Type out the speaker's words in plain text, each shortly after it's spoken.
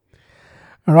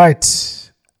All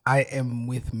right. I am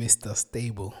with Mr.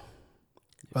 Stable. Yes.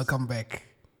 Welcome back.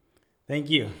 Thank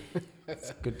you.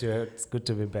 It's good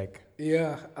to be back.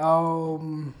 Yeah.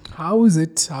 How is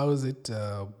it? How is it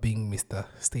being Mr.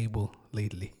 Stable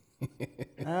lately?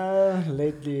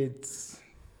 Lately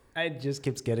it just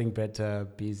keeps getting better,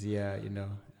 busier.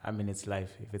 I mean, it's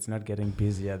life. If it's not getting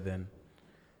busier, then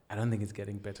I don't think it's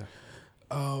getting better.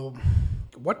 Um,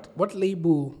 what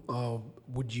label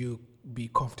would you be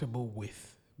comfortable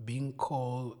with being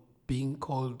called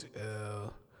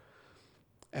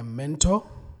a mentor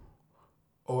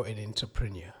or an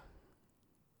entrepreneur?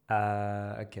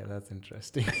 Okay, that's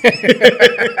interesting.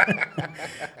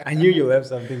 I knew you'll have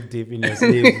something deep in your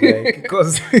sleeve, like,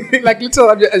 because Like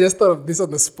literally, I just thought of this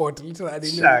on the spot. Literally, I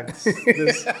didn't. shucks,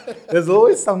 there's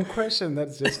always some question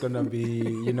that's just gonna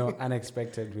be,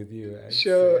 unexpected with you.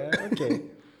 Sure. Okay.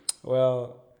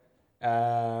 Well,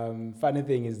 funny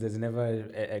thing is, there's never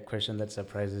a question that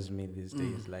surprises me these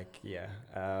days. Like, yeah,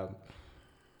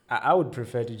 I would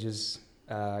prefer to just,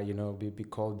 be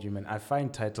called human. I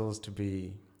find titles to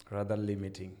be rather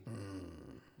limiting.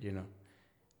 You know,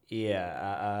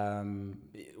 yeah.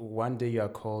 One day you are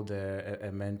called a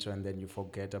mentor, and then you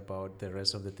forget about the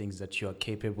rest of the things that you are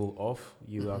capable of.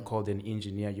 You are called an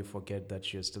engineer. You forget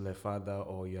that you're still a father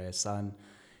or you're a son.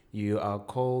 You are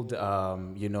called, they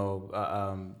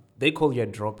call you a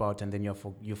dropout, and then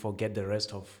you forget the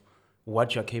rest of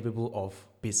what you're capable of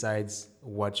besides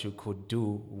what you could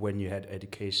do when you had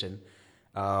education.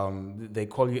 They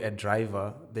call you a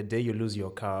driver. The day you lose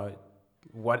your car,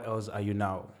 what else are you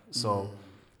now? So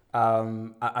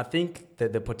I think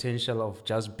that the potential of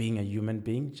just being a human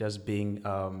being, just being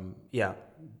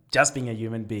a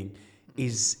human being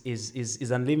is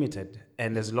unlimited.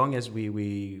 And as long as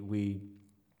we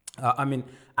I mean,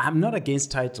 I'm not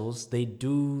against titles. They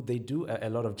do a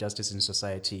lot of justice in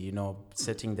society.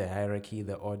 Setting the hierarchy,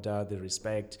 the order, the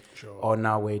respect, Sure.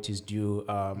 honor where it is due.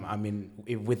 I mean,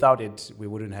 without it, we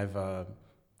wouldn't have.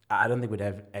 I don't think we'd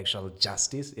have actual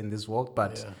justice in this world.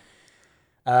 But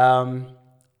Yeah. um,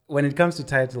 when it comes to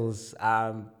titles,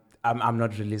 I'm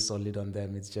not really solid on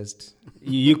them. It's just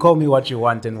you call me what you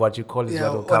want, and what you call is Yeah.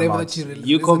 what will come Whatever that out.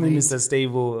 you You call me resonate. Mr.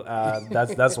 Stable.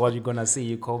 That's what you're gonna see.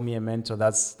 You call me a mentor.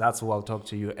 That's who I'll talk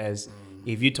to you as.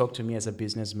 If you talk to me as a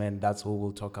businessman, that's who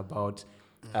we'll talk about.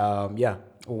 Yeah,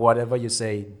 whatever you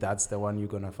say, that's the one you're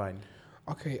gonna find.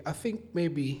 Okay, I think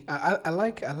maybe I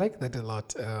like that a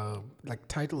lot. Like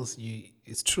titles,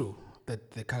 it's true that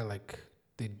they kind of like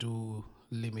they do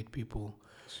limit people,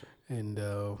 and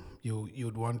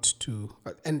you'd want to.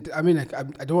 And I mean, like, I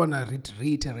don't want to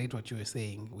reiterate what you were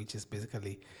saying, which is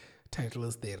basically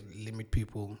titles they limit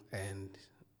people, and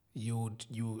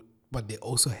you, but they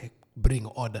also bring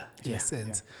order in a Yeah, yeah,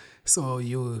 sense. So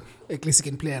you at least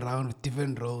you can play around with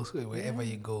different roles wherever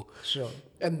you go. sure.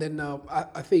 And then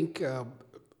I think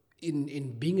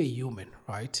in being a human,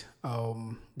 right?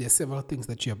 There's several things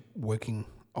that you're working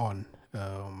on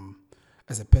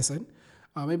as a person.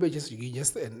 Maybe just you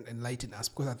just enlighten us,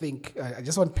 because I think I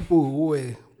just want people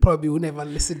who never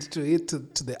listened to it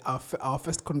to our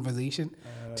first conversation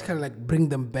to kind of like bring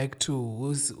them back to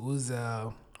who's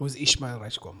Ishmael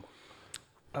Ratshikombo.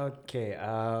 Okay.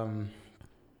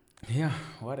 Yeah.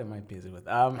 What am I busy with?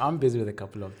 I'm busy with a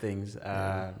couple of things.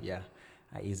 Yeah.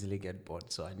 I easily get bored,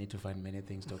 so I need to find many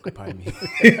things to occupy me.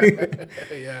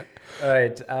 Yeah. All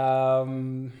right.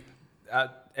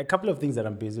 A couple of things that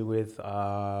I'm busy with.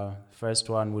 First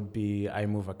one would be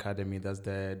IMove Academy. That's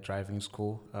the driving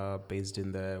school based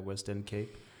in the Western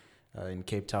Cape, in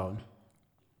Cape Town.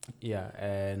 Yeah,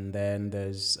 and then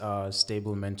there's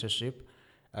Stable Mentorship.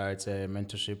 It's a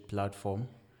mentorship platform.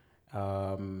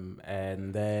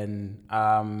 And then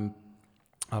I'm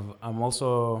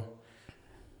also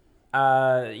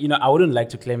I wouldn't like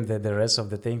to claim the rest of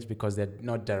the things because they're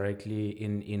not directly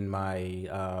in my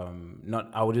not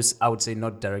I would say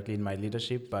not directly in my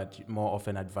leadership, but more of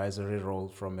an advisory role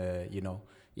from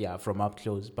from up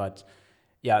close. But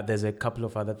yeah, there's a couple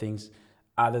of other things.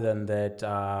 Other than that,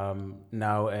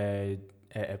 now a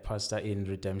pastor in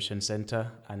Redemption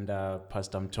Center and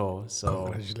Pastor Mtho. So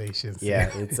Congratulations. yeah,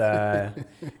 it's a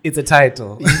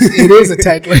title. It is a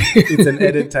title. It's an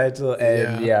added title,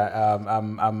 and Yeah. yeah,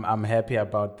 I'm happy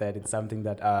about that. It's something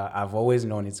that I've always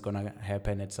known it's gonna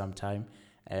happen at some time,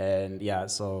 and yeah,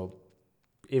 so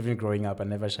even growing up, I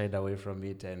never shied away from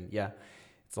it, and yeah,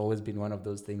 it's always been one of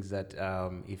those things that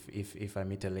if I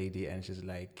meet a lady and she's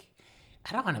like,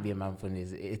 I don't want to be a mom for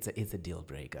this, it's a deal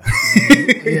breaker.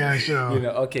 Yeah, sure.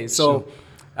 Okay, so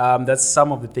that's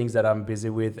some of the things that I'm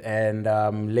busy with, and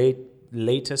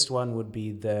latest one would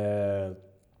be the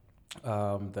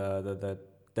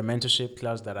mentorship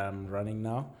class that I'm running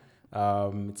now.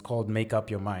 It's called Make Up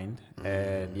Your Mind,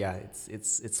 and yeah,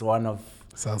 it's one of.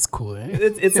 Sounds cool, eh?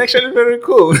 It's actually very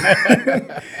cool.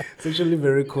 It's actually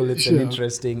very cool. It's an Sure.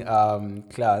 interesting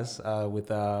class with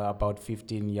about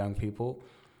 15 young people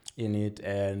in it,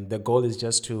 and the goal is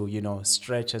just to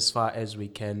stretch as far as we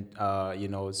can.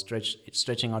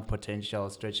 Stretching out potential,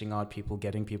 stretching out people,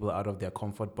 getting people out of their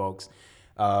comfort box.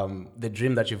 The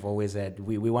dream that you've always had,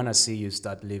 we want to see you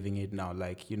start living it now.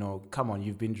 Like, come on,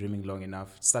 you've been dreaming long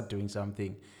enough. Start doing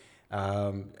something.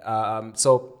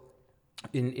 So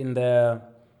in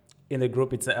the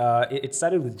group, it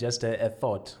started with just a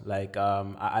thought. Like,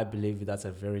 I believe that's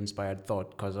a very inspired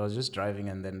thought, because I was just driving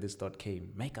and then this thought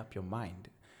came: make up your mind.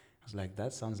 I was like,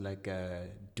 that sounds like a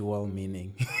dual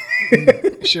meaning.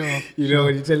 Sure.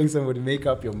 When you're telling somebody make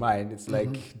up your mind, it's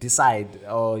like decide,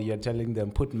 or you're telling them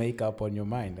put makeup on your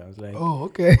mind. I was like, Oh,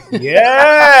 okay.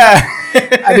 yeah.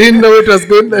 I didn't know it was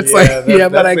going that side. that's- Yeah,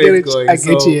 but I that's get where it. it's going. I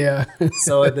get you. Yeah.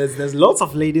 So there's lots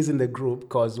of ladies in the group,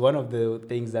 because one of the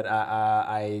things that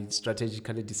I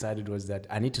strategically decided was that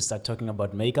I need to start talking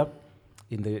about makeup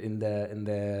in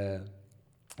the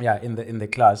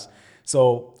class.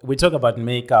 So we talk about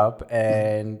makeup,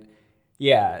 and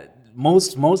yeah,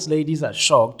 most ladies are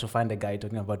shocked to find a guy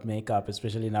talking about makeup,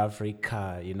 especially in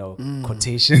Africa,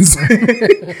 quotations.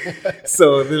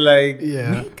 So they're like,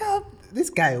 Yeah. makeup, this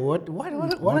guy, what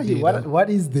are you, what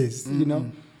is this,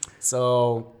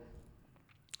 So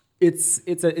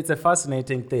it's a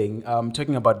fascinating thing,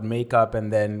 talking about makeup,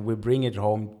 and then we bring it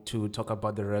home to talk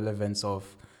about the relevance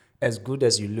of, as good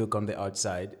as you look on the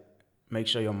outside, make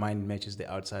sure your mind matches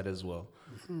the outside as well.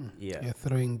 Yeah, You're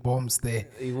throwing bombs there.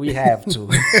 we have to.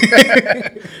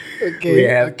 Okay. We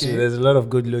have okay. to. There's a lot of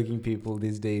good-looking people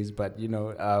these days, but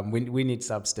we need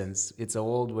substance. It's a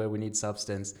world where we need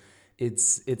substance.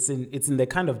 It's in the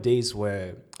kind of days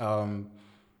where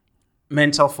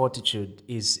mental fortitude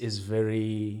is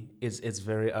very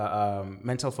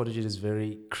mental fortitude is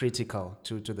very critical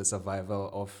to the survival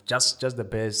of just the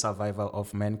best survival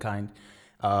of mankind.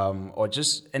 Or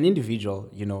just an individual,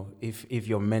 if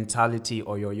your mentality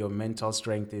or your mental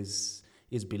strength is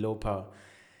below par,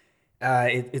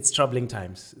 it's troubling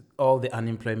times. All the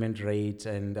unemployment rate,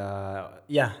 and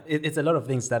it's a lot of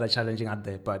things that are challenging out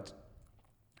there. But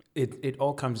it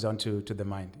all comes down to the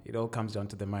mind. It all comes down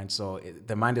to the mind. So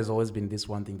the mind has always been this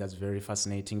one thing that's very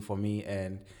fascinating for me.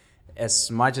 And as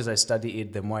much as I study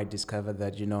it, the more I discover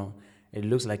that it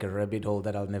looks like a rabbit hole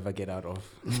that I'll never get out of.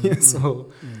 So.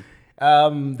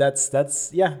 That's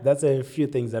a few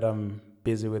things that I'm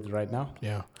busy with right now.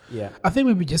 Yeah. I think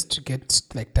maybe just to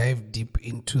dive deep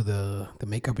into the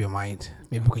make up your mind.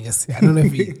 Maybe we can just, I don't know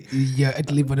if at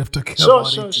least what of talking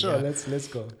about it. Sure. Yeah. Let's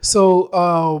go. So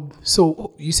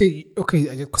you say,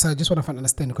 okay, because I just want to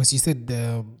understand, because you said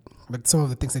but some of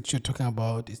the things that you're talking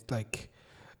about is like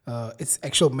it's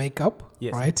actual makeup,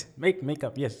 yes. right?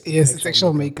 Makeup, yes. Yes, it's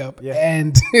actual makeup. Yeah.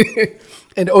 And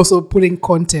and also putting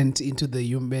content into the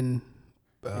human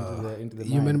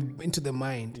into the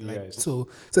mind, like Yes. so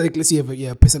like, let's say you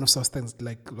have a person of substance,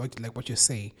 like what you're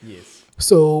saying. Yes.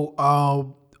 So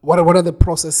what are the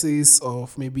processes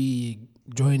of maybe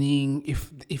joining,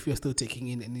 if you're still taking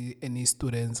in any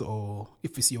students, or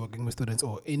if you're working with students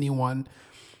or anyone,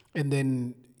 and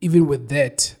then even with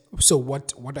that, so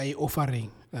what are you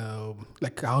offering?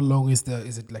 Like how long is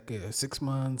it like 6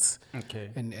 months? Okay.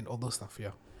 And all those stuff,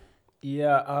 yeah.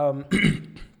 Yeah.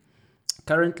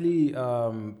 Currently,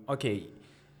 okay.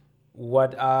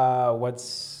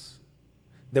 What's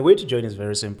the way to join is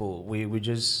very simple. We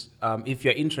just if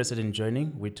you're interested in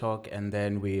joining, we talk, and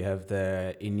then we have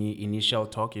the initial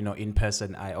talk. In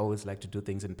person. I always like to do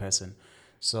things in person.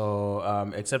 So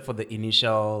except for the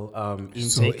initial intake,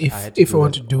 So if I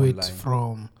want to do it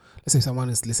from, let's say someone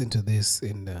is listening to this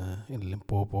in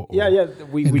Limpopo. Or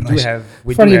we in do Russia.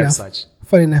 have such.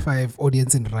 Funny enough, I have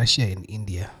audience in Russia and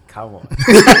India. Come on.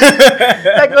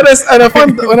 Like honest, and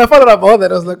when I found out about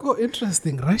that, I was like, oh,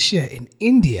 interesting, Russia and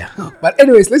India. But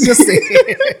anyways, let's just say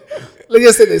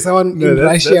there's someone in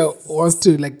Russia wants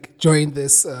to like join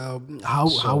this.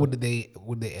 How would they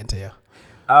enter? Yeah.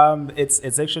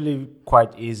 It's actually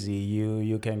quite easy.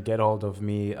 You can get hold of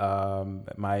me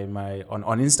my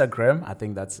on Instagram. I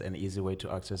think that's an easy way to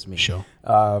access me. Sure.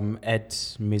 At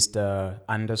Mr_stable.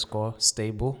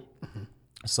 Mm-hmm.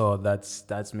 So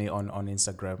that's me on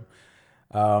Instagram.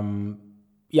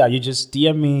 You just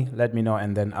DM me, let me know,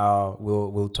 and then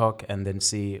we'll talk and then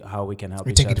see how we can help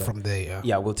each other. We take it from there, yeah.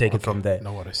 Yeah, we'll take it from there.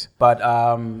 No worries. But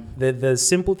the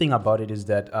simple thing about it is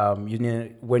that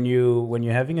when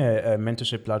you're having a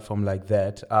mentorship platform like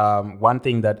that, one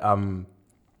thing that I'm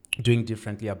doing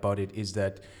differently about it is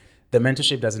that the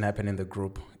mentorship doesn't happen in the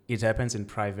group. It happens in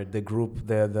private. The group,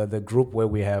 the group where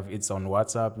we have, it's on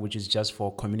WhatsApp, which is just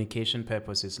for communication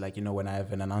purposes. Like, when I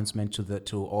have an announcement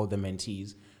to all the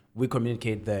mentees, we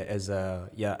communicate there as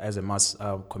a mass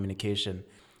communication.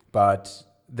 But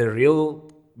the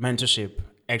real mentorship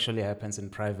actually happens in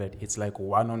private. It's like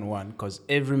one-on-one, because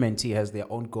every mentee has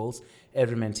their own goals.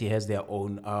 Every mentee has their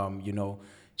own,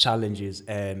 challenges,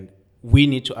 and we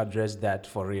need to address that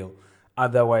for real.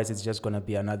 Otherwise, it's just going to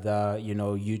be another,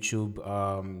 YouTube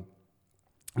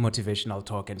motivational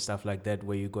talk and stuff like that,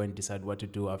 where you go and decide what to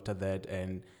do after that.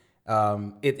 And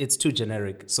it's too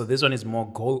generic. So this one is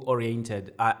more goal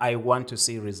oriented. I want to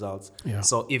see results. Yeah.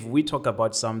 So if we talk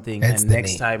about something That's and the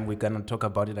next name. time we're going to talk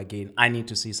about it again, I need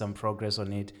to see some progress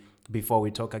on it before we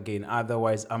talk again.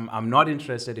 Otherwise, I'm not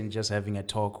interested in just having a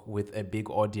talk with a big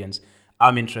audience.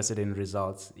 I'm interested in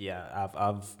results. Yeah,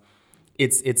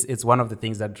 it's one of the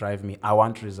things that drive me. I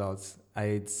want results.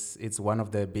 It's one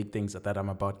of the big things that I'm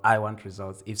about. I want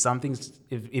results.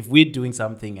 If we're doing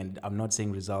something and I'm not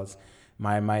seeing results,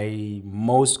 my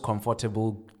most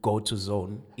comfortable go-to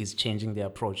zone is changing the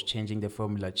approach, changing the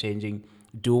formula,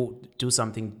 do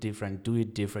something different, do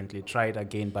it differently, try it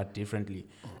again but differently.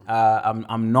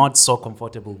 I'm not so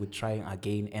comfortable with trying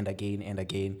again and again and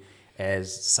again.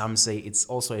 As some say, it's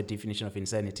also a definition of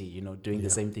insanity, doing the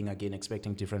same thing again,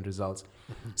 expecting different results.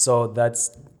 So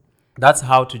that's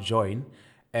how to join.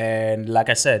 And like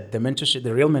I said, the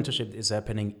real mentorship is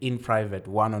happening in private,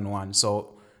 one-on-one.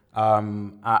 So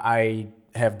I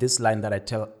have this line that I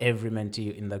tell every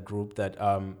mentee in the group, that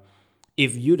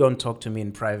if you don't talk to me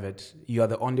in private, you are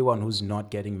the only one who's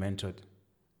not getting mentored.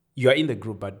 You're in the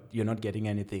group, but you're not getting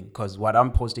anything, because what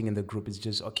I'm posting in the group is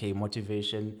just,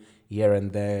 motivation here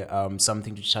and there,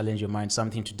 something to challenge your mind,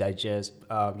 something to digest,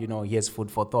 here's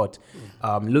food for thought.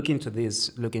 Look into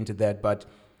this, look into that. But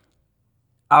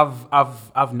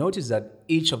I've noticed that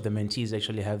each of the mentees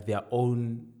actually have their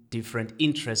own different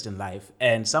interest in life,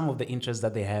 and some of the interests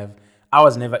that they have, I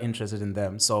was never interested in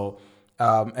them. So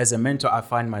as a mentor, I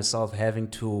find myself having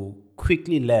to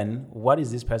quickly learn what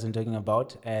is this person talking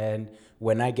about, and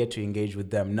when I get to engage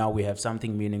with them, now we have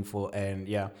something meaningful. And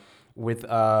with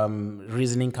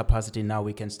reasoning capacity, now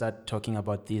we can start talking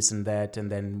about this and that,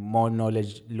 and then more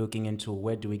knowledge, looking into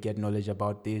where do we get knowledge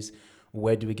about this,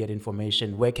 where do we get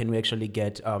information, where can we actually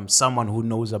get someone who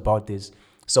knows about this.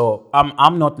 So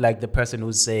I'm not like the person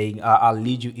who's saying, I'll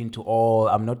lead you into all.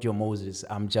 I'm not your Moses.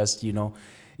 I'm just, we're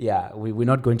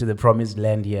not going to the promised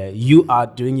land here. You are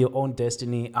doing your own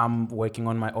destiny. I'm working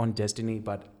on my own destiny,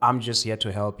 but I'm just here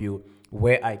to help you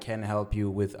where I can help you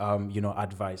with,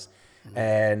 advice.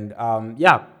 And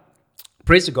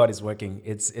praise to God, it's working.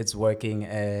 It's working.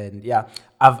 And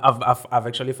I've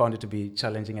actually found it to be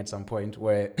challenging at some point,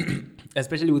 where,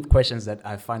 especially with questions that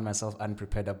I find myself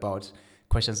unprepared about,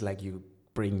 questions like you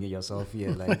bring yourself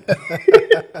here, like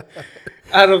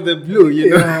out of the blue,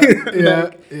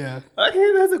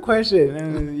 Okay, that's a question,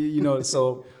 and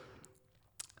so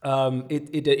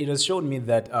it has shown me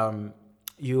that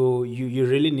you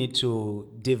really need to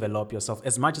develop yourself.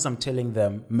 As much as I'm telling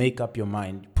them, make up your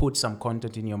mind, put some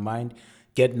content in your mind,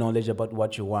 get knowledge about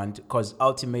what you want, because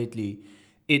ultimately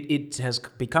it has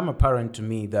become apparent to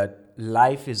me that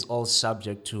life is all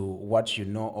subject to what you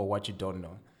know or what you don't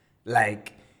know.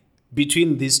 Like,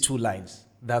 between these two lines,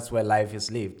 that's where life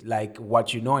is lived. Like,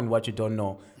 what you know and what you don't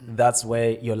know, that's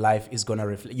where your life is going to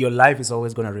reflect. Your life is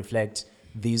always going to reflect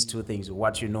these two things: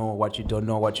 what you know, what you don't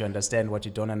know, what you understand, what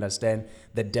you don't understand,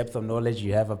 the depth of knowledge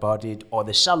you have about it, or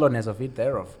the shallowness of it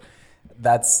thereof.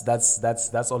 That's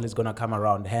always going to come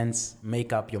around. Hence,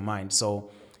 make up your mind. So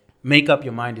make up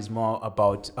your mind is more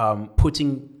about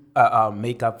putting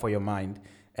makeup for your mind.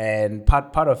 And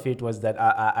part of it was that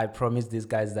I promised these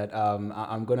guys that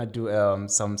I'm gonna do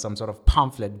some sort of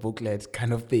pamphlet, booklet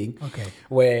kind of thing. Okay.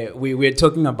 Where we're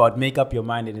talking about make up your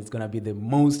mind, and it's gonna be the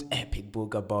most epic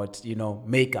book about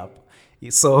makeup.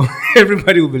 So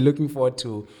everybody will be looking forward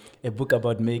to a book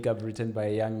about makeup written by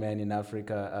a young man in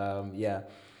Africa.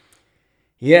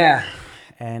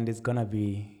 And it's gonna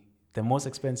be the most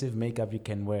expensive makeup you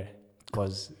can wear,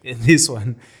 because this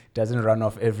one doesn't run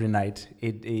off every night.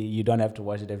 You don't have to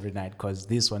wash it every night, because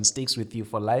this one sticks with you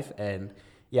for life. And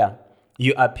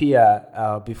you appear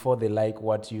before they like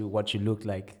what you look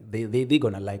like. They're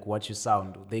gonna like what you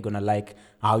sound. They're gonna like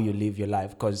how you live your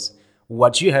life, because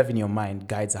what you have in your mind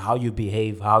guides how you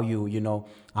behave, how you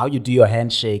how you do your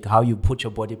handshake, how you put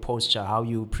your body posture, how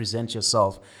you present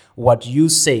yourself, what you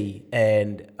say,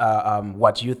 and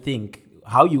what you think,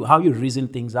 how you reason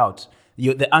things out.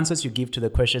 The answers you give to the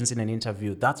questions in an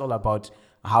interview, that's all about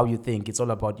how you think. It's all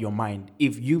about your mind.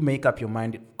 If you make up your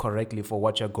mind correctly for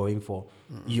what you're going for,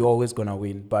 you're always going to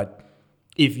win. But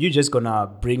if you're just gonna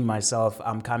bring myself,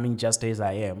 I'm coming just as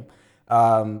I am.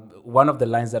 One of the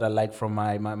lines that I like from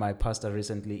my pastor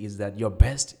recently is that your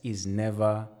best is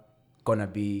never gonna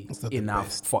be It's not the enough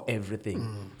best. for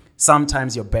everything.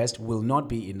 Sometimes your best will not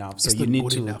be enough, so It's you not need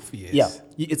good to, enough, yes.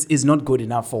 yeah, it's not good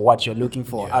enough for what you're looking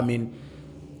for. Yeah.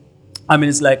 I mean,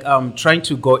 it's like trying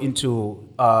to go into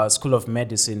School of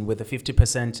Medicine with a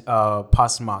 50%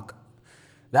 pass mark.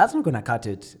 That's not going to cut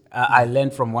it. I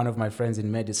learned from one of my friends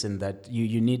in medicine that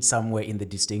you need somewhere in the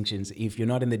distinctions. If you're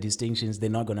not in the distinctions, they're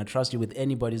not going to trust you with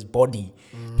anybody's body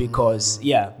because,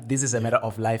 this is a matter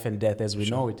of life and death as we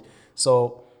know it.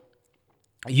 So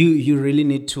you really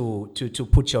need to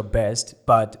put your best.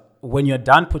 But when you're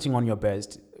done putting on your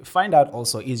best, find out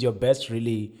also, is your best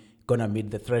really going to meet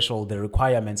the threshold, the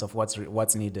requirements of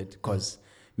what's needed? Because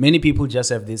many people just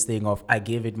have this thing of, I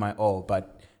gave it my all,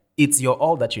 but it's your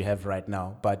all that you have right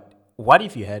now. But what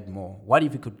if you had more? What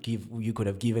if you could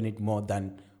have given it more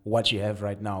than what you have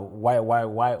right now?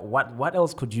 What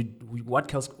else could you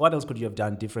have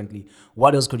done differently?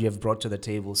 What else could you have brought to the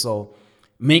table? So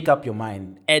make up your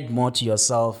mind, add more to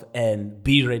yourself, and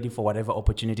be ready for whatever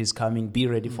opportunity is coming. Be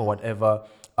ready for whatever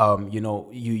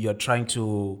you're trying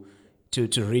to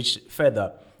reach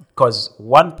further. Because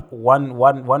one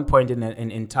point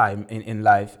in time in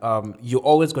life, you're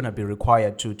always going to be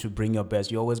required to bring your best.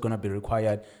 You're always going to be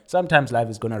required. Sometimes life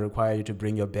is going to require you to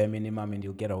bring your bare minimum, and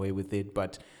you'll get away with it.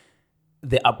 But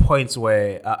there are points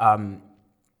where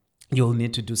you'll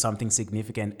need to do something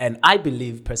significant. And I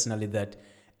believe personally that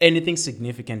anything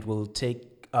significant will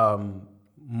take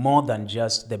more than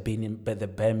just the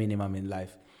bare minimum in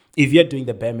life. If you're doing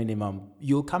the bare minimum,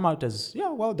 you'll come out as,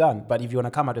 well done. But if you want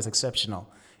to come out as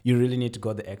exceptional, you really need to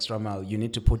go the extra mile. You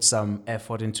need to put some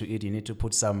effort into it. You need to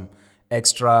put some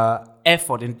extra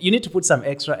effort. And you need to put some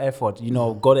extra effort,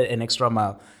 go an extra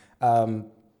mile.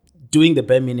 Doing the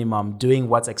bare minimum, doing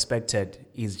what's expected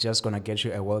is just going to get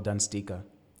you a well done sticker.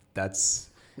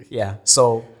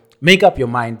 So make up your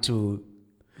mind to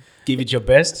give it your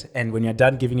best. And when you're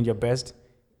done giving it your best,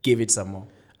 give it some more.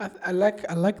 I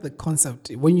like the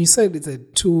concept. When you said it's a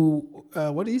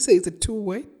what did you say? It's a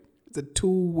two-way? It's a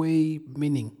two-way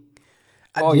meaning.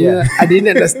 I didn't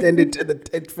understand it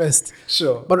at first.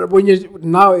 Sure. But when you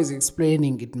now is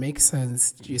explaining, it makes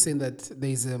sense. You're saying that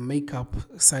there's a makeup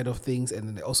side of things,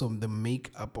 and then also the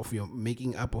making up of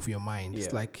your mind. Yeah.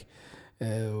 It's like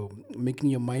making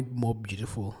your mind more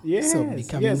beautiful. Yes, so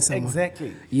becoming someone,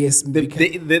 exactly. Yes,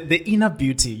 the inner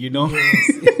beauty,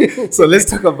 Yes. So let's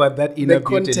talk about that inner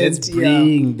beauty. Let's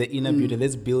bring the inner beauty.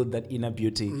 Let's build that inner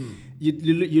beauty.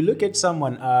 You look at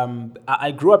someone.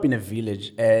 I grew up in a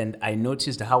village, and I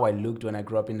noticed how I looked when I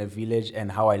grew up in a village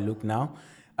and how I look now.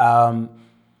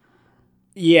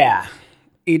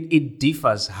 It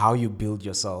differs how you build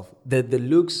yourself. The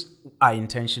looks are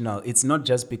intentional. It's not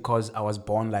just because I was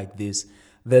born like this.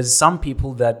 There's some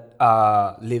people that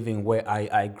are living where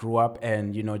I grew up,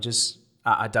 and just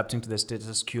adapting to the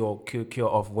status quo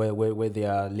of where they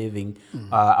are living.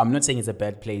 I'm not saying it's a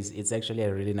bad place. It's actually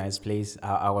a really nice place.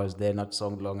 I was there not so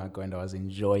long ago, and I was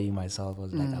enjoying myself. I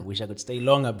was like, I wish I could stay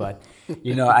longer, but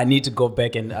I need to go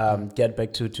back and get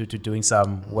back to doing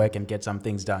some work and get some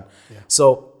things done. Yeah.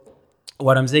 So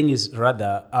what I'm saying is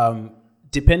rather,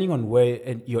 depending on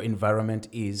where your environment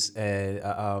is,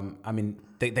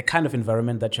 the kind of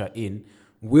environment that you're in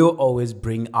will always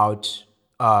bring out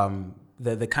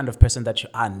the kind of person that you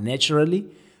are naturally.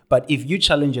 But if you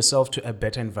challenge yourself to a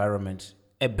better environment,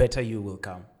 a better you will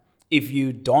come. If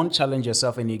you don't challenge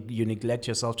yourself and you neglect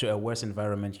yourself to a worse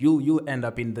environment, you'll end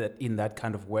up in that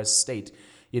kind of worse state.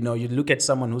 You look at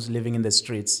someone who's living in the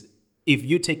streets. If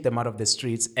you take them out of the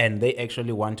streets and they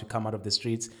actually want to come out of the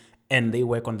streets and they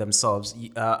work on themselves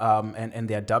and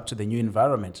they adapt to the new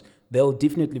environment, they'll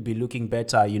definitely be looking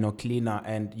better, cleaner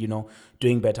and,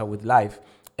 doing better with life.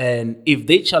 And if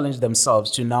they challenge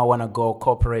themselves to now want to go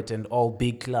corporate and all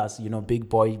big class, big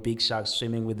boy, big sharks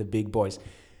swimming with the big boys,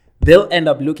 they'll end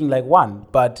up looking like one.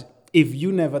 But if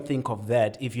you never think of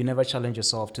that, if you never challenge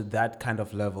yourself to that kind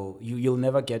of level, you'll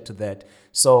never get to that.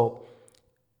 So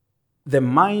the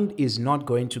mind is not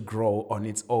going to grow on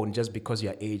its own just because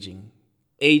you're aging.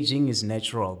 Aging is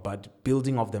natural, but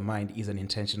building of the mind is an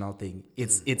intentional thing.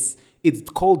 It's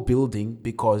called building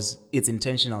because it's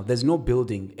intentional. There's no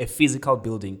building, a physical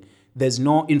building. There's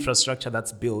no infrastructure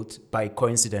that's built by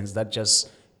coincidence that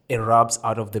just erupts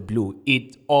out of the blue.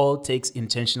 It all takes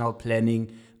intentional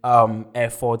planning,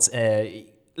 efforts. A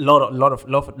lot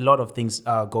of things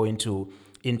go into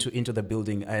the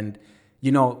building. And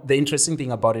the interesting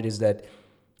thing about it is that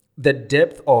the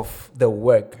depth of the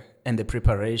work and the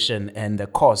preparation and the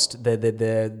cost, the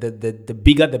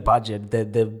bigger the budget,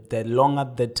 the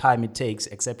longer the time it takes,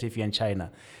 except if you're in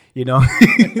China,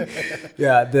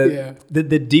 yeah,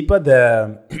 the deeper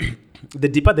the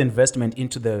deeper the investment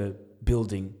into the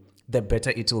building, the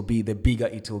better it will be, the bigger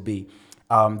it will be,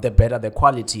 the better the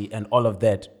quality and all of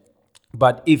that.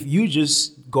 But if you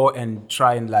just go and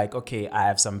try and like, okay, I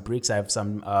have some bricks, I have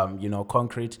some,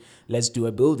 concrete, let's do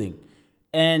a building.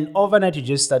 And overnight you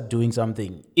just start doing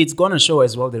something. It's going to show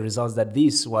as well the results that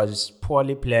this was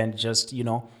poorly planned, just,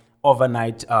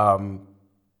 overnight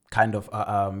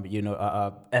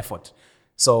effort.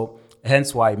 So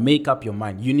hence why make up your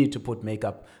mind. You need to put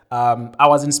makeup. I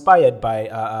was inspired by,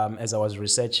 as I was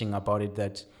researching about it,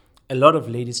 that a lot of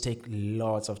ladies take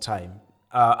lots of time.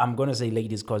 I'm going to say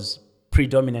ladies because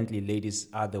predominantly ladies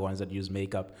are the ones that use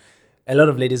makeup. A lot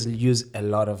of ladies use a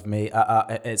lot of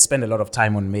spend a lot of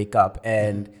time on makeup,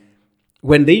 and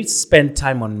when they spend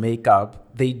time on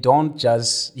makeup, they don't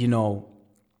just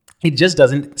it just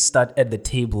doesn't start at the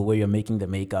table where you're making the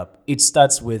makeup. It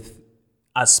starts with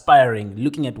aspiring,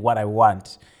 looking at what I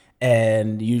want,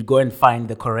 and you go and find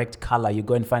the correct color. You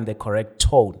go and find the correct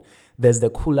tone. There's the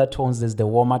cooler tones. There's the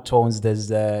warmer tones. There's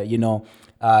the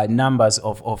numbers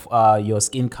of your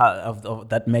skin color of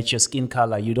that match your skin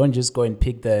color. You don't just go and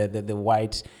pick the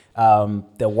white,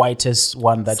 the whitest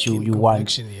one that you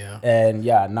want, and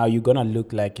now you're gonna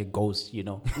look like a ghost,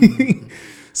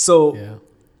 So. Yeah.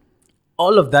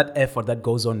 All of that effort that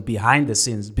goes on behind the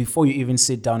scenes before you even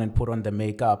sit down and put on the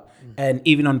makeup, and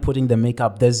even on putting the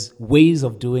makeup, there's ways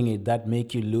of doing it that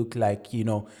make you look like,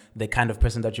 the kind of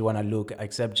person that you want to look,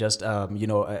 except just,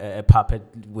 a puppet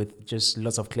with just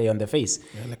lots of clay on the face.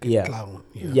 Yeah, like a clown.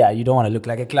 Yeah, you don't want to look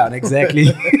like a clown, exactly.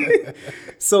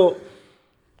 So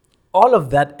all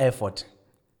of that effort,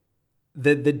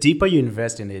 the deeper you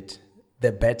invest in it,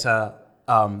 the better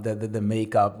the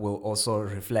makeup will also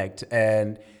reflect.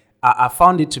 And I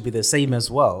found it to be the same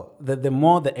as well. The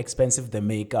more the expensive the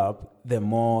makeup, the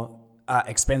more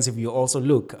expensive you also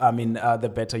look. I mean,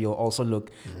 the better you'll also look.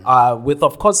 With,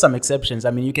 of course, some exceptions. I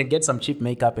mean, you can get some cheap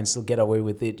makeup and still get away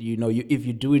with it. If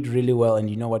you do it really well and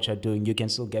you know what you're doing, you can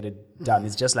still get it done.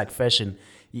 It's just like fashion.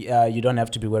 You don't have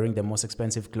to be wearing the most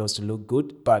expensive clothes to look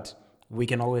good, but we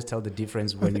can always tell the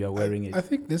difference when you are wearing it. I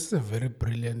think this is a very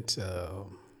brilliant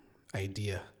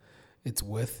idea. It's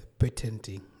worth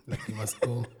patenting. Like, you must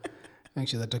go.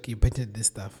 Actually, that you patented this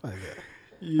stuff. I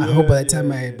hope by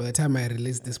the time I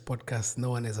release this podcast,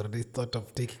 no one has already thought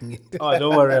of taking it. Oh,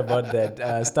 don't worry about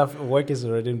that. Work is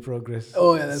already in progress.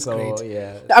 Oh yeah, that's great.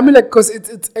 Yeah, I mean, like, cause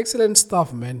it's excellent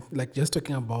stuff, man. Like, just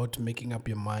talking about making up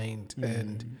your mind,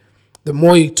 and the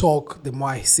more you talk, the more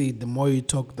I see it. The more you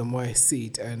talk, the more I see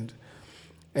it, and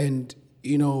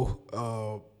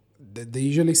they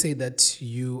usually say that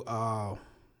you are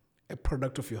a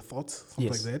product of your thoughts,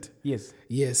 something like that.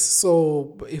 Yes.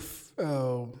 So if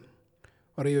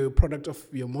or you're a product of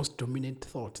your most dominant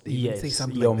thought, they even say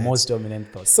something your like that. most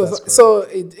dominant thought. So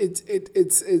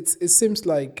it seems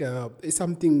like it's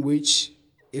something which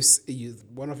is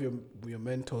one of your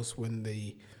mentors when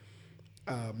they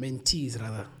mentees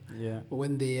rather. Yeah.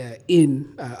 When they are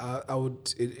in, I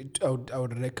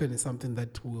would reckon it's something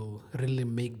that will really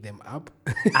make them up.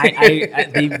 They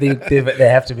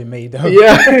have to be made up.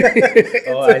 Yeah.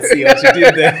 Oh, I see what you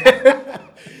did there.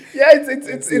 Yeah, it's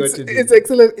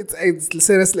excellent. It's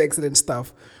seriously excellent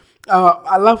stuff.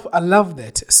 I love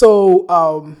that. So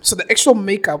so the actual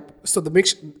makeup.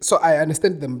 So I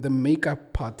understand the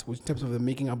makeup part, which in terms of the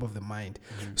making up of the mind.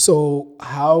 So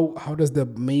how does the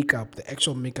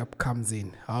actual makeup comes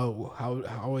in? How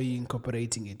are you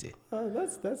incorporating it? Oh,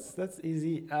 that's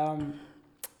easy.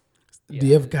 Do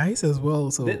you have guys as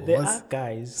well? So there are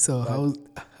guys. So how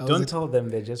don't tell them,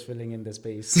 they're just filling in the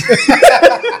space.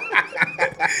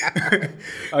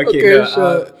 Okay,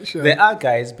 sure. There are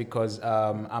guys because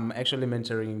I'm actually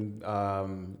mentoring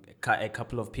a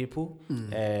couple of people,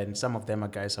 and some of them are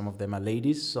guys, some of them are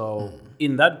ladies. So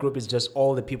in that group, it's just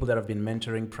all the people that I've been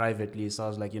mentoring privately. So I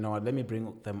was like, you know what, let me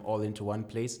bring them all into one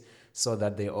place so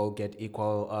that they all get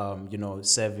equal,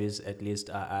 service. At least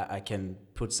I can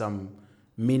put some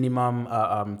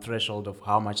minimum threshold of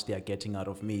how much they are getting out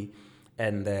of me.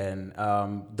 And then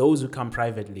those who come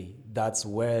privately, that's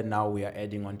where now we are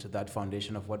adding on to that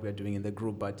foundation of what we're doing in the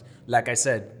group. But like I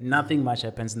said, nothing much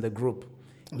happens in the group.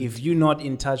 If you're not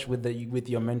in touch with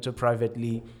your mentor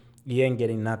privately, you ain't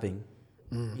getting nothing.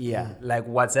 Like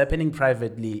what's happening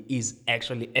privately is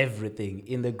actually everything.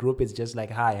 In the group, it's just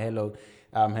like, hi, hello,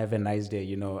 have a nice day.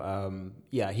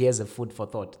 Here's a food for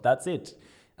thought. That's it.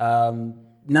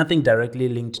 Nothing directly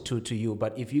linked to you.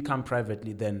 But if you come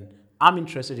privately, then I'm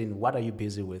interested in what are you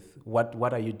busy with?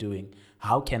 What are you doing?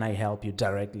 How can I help you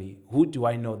directly? Who do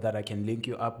I know that I can link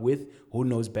you up with? Who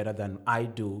knows better than I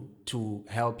do to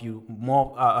help you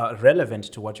more relevant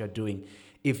to what you're doing?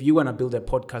 If you want to build a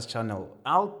podcast channel,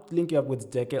 I'll link you up with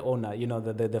Deke owner,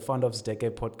 the founder of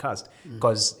Deke podcast,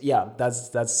 because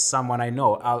that's someone I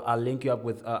know. I'll link you up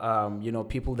with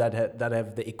people that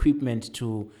have the equipment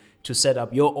to set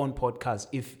up your own podcast.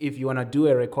 If you want to do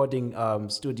a recording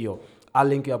studio, I'll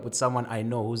link you up with someone I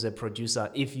know who's a producer.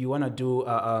 If you want to do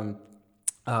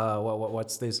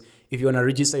what's this? If you want to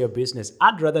register your business,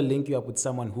 I'd rather link you up with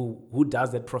someone who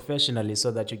does that professionally, so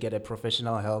that you get a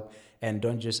professional help and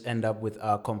don't just end up with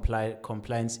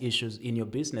compliance issues in your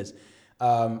business.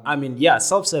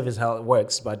 Self-service help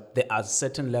works, but there are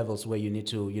certain levels where you need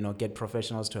to, get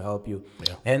professionals to help you.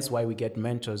 Yeah. Hence why we get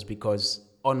mentors, because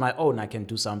on my own I can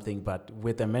do something, but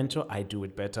with a mentor I do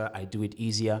it better, I do it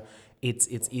easier. It's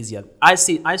easier. I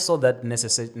saw that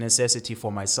necessity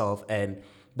for myself, and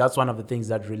that's one of the things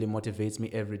that really motivates me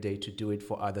every day to do it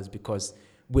for others, because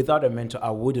without a mentor, I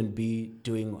wouldn't be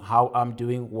doing how I'm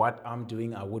doing, what I'm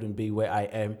doing. I wouldn't be where I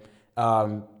am.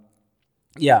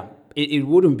 It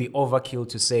wouldn't be overkill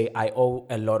to say I owe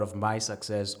a lot of my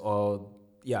success, or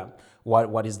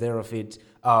what is there of it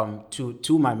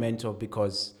to my mentor,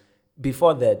 because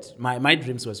before that, my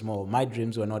dreams were small. My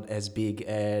dreams were not as big.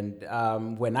 And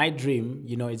when I dream,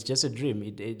 it's just a dream.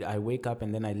 I wake up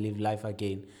and then I live life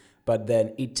again. But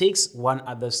then it takes one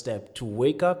other step to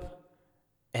wake up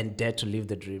and dare to live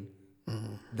the dream.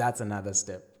 Mm-hmm. That's another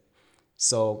step.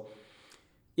 So,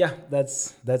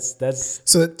 that's.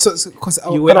 So because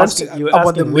you were asking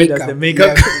about the makeup, the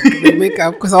makeup, the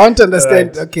makeup, because I want to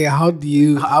understand. Right. Okay, how do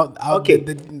you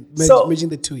merging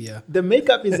the two? Yeah, the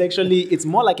makeup is actually, it's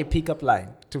more like a pickup line,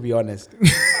 to be honest.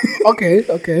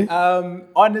 Okay.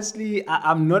 Honestly,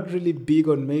 I'm not really big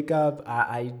on makeup.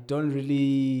 I don't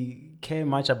really care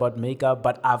much about makeup,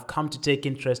 but I've come to take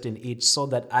interest in it so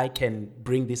that I can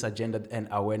bring this agenda and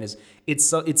awareness. It's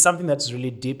something that's really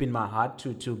deep in my heart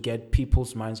to get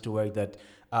people's minds to work that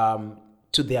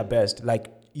to their best. Like,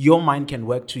 your mind can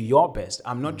work to your best.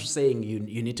 I'm not saying you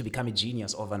need to become a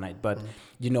genius overnight, but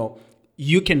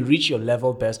you can reach your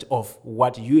level best of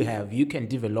what you have. You can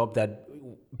develop that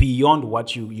beyond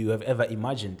what you have ever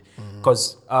imagined,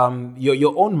 because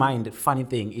your own mind, funny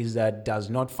thing is, that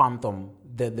does not fathom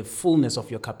the fullness of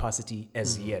your capacity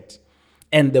as yet.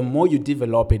 And the more you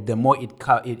develop it, the more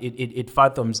it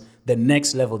fathoms the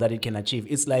next level that it can achieve.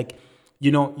 It's like,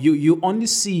 you only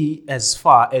see as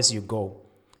far as you go.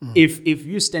 If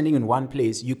you're standing in one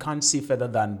place, you can't see further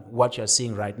than what you're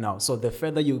seeing right now. So the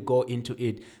further you go into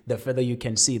it, the further you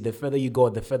can see. The further you go,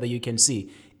 the further you can see.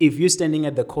 If you're standing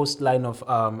at the coastline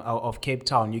of Cape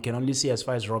Town, you can only see as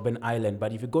far as Robben Island.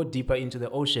 But if you go deeper into the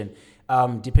ocean,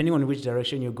 depending on which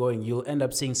direction you're going, you'll end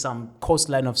up seeing some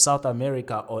coastline of South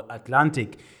America or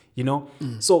Atlantic.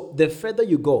 So the further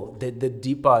you go, the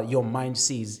deeper your mind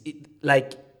sees.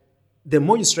 The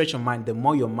more you stretch your mind, the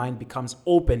more your mind becomes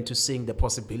open to seeing the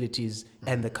possibilities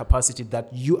and the capacity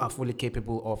that you are fully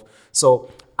capable of. So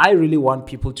I really want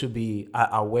people to be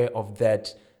aware of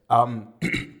that.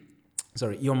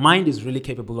 Your mind is really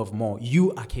capable of more.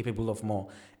 You are capable of more.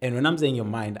 And when I'm saying your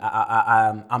mind,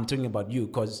 I'm talking about you,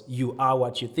 because you are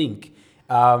what you think.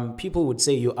 People would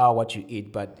say you are what you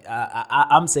eat, but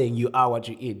I'm saying you are what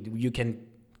you eat. You can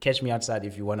catch me outside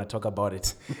if you want to talk about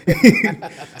it.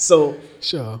 So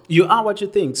sure, you are what you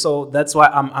think. So that's why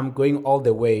I'm going all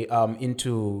the way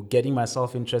into getting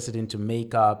myself interested into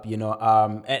makeup,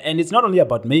 and it's not only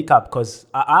about makeup, because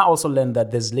I also learned that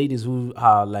there's ladies who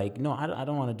are like, no, I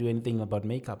don't want to do anything about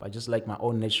makeup. I just like my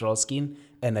own natural skin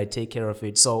and I take care of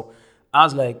it. So I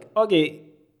was like, okay,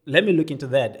 let me look into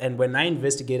that. And when I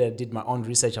investigated, did my own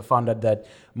research, I found out that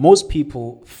most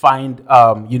people find,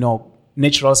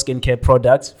 natural skincare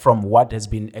products from what has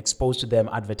been exposed to them,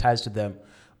 advertised to them,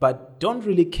 but don't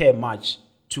really care much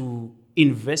to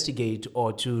investigate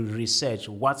or to research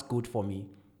what's good for me.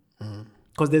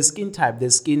 Because there's skin type,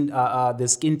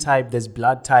 there's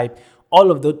blood type,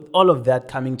 all of that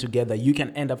coming together, you can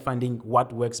end up finding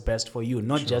what works best for you,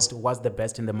 not just what's the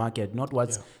best in the market, not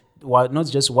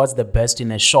just what's the best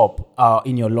in a shop,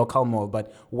 in your local mall,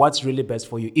 but what's really best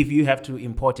for you. If you have to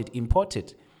import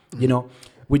it.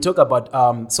 We talk about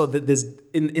there's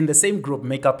in the same group,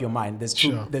 make up your mind. There's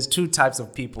two types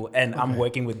of people, and I'm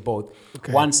working with both.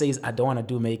 Okay. One says, I don't want to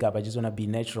do makeup, I just want to be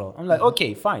natural. I'm like,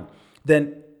 okay, fine.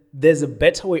 Then there's a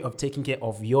better way of taking care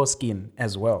of your skin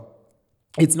as well.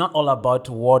 It's not all about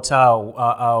water,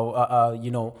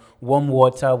 warm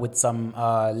water with some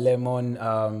lemon,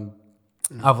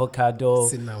 avocado,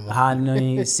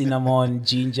 honey, cinnamon,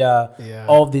 ginger,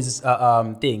 all these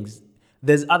things.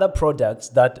 There's other products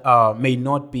that may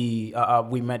not be,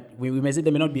 we may say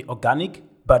they may not be organic,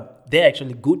 but they're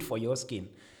actually good for your skin.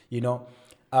 You know,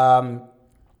 I'm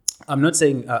not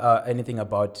saying anything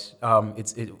about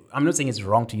I'm not saying it's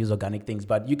wrong to use organic things,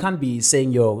 but you can't be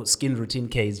saying your skin routine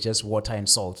care is just water and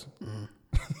salt.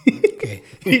 Okay.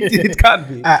 It can't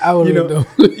be. I will know.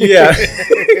 Yeah,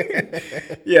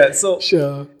 yeah. So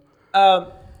Sure.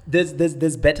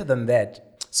 there's better than that.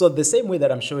 So the same way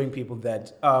that I'm showing people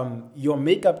that your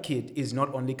makeup kit is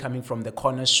not only coming from the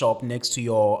corner shop next to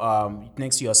your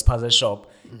spaza shop.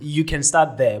 You can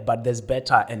start there, but there's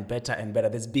better and better and better.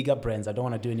 There's bigger brands. I don't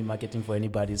want to do any marketing for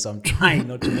anybody, so I'm trying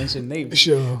not to mention names.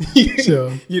 Sure.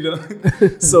 Sure. You know,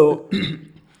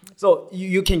 so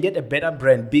you can get a better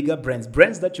brand, bigger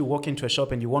brands that you walk into a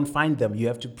shop and you won't find them. You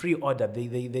have to pre-order. They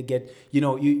get,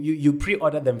 you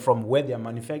pre-order them from where they're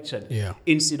manufactured. Yeah.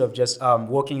 Instead of just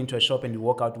walking into a shop and you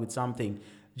walk out with something.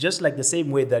 Just like the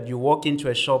same way that you walk into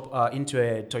a shop, into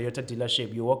a Toyota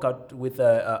dealership, you walk out with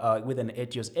an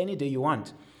Etios any day you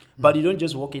want. But you don't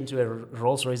just walk into a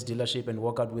Rolls-Royce dealership and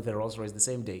walk out with a Rolls-Royce the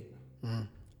same day.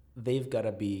 They've got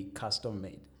to be custom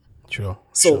made. Sure.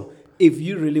 So if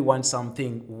you really want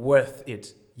something worth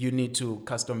it, you need to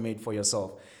custom made for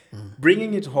yourself.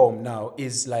 Bringing it home now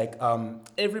is like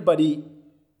everybody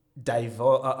they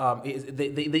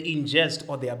ingest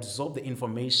or they absorb the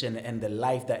information and the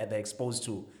life that they're exposed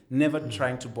to, never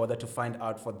trying to bother to find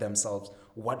out for themselves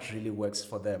what really works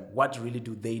for them, what really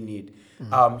do they need.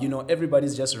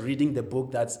 Everybody's just reading the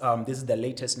book that's this is the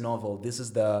latest novel, this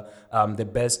is the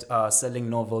best selling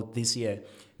novel this year,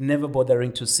 never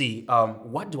bothering to see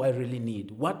what do I really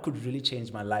need, what could really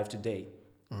change my life today.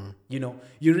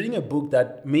 You're reading a book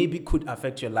that maybe could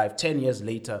affect your life 10 years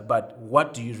later, but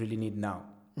what do you really need now?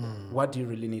 What do you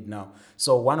really need now?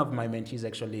 So one of my mentees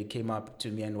actually came up to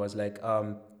me and was like,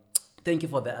 thank you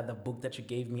for the other book that you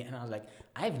gave me. And I was like,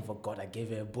 I even forgot I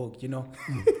gave her a book,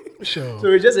 Sure. So we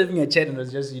were just having a chat and it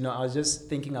was just, I was just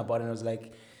thinking about it and I was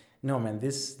like, no, man,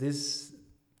 this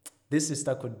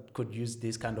sister could use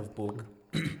this kind of book.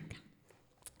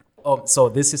 So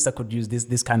this sister could use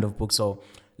this kind of book. So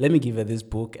let me give her this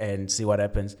book and see what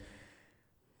happens.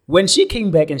 When she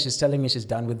came back and she's telling me she's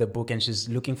done with the book and she's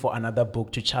looking for another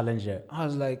book to challenge her, I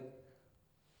was like,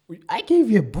 I gave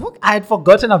you a book? I had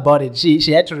forgotten about it.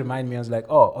 She had to remind me. I was like,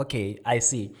 oh, okay, I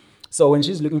see. So when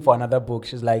she's looking for another book,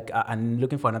 she's like, I'm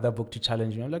looking for another book to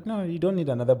challenge you. I'm like, no, you don't need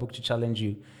another book to challenge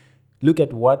you. Look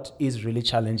at what is really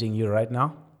challenging you right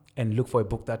now and look for a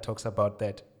book that talks about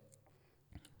that.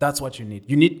 That's what you need.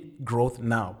 You need growth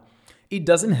now. It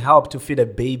doesn't help to feed a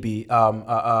baby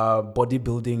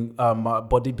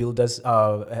bodybuilder's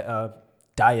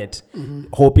diet,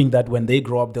 hoping that when they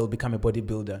grow up, they'll become a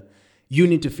bodybuilder. You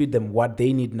need to feed them what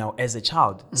they need now as a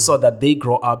child, so that they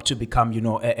grow up to become,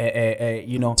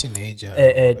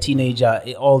 teenager,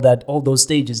 all those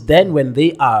stages. Then when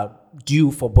they are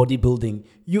due for bodybuilding,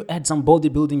 you add some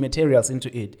bodybuilding materials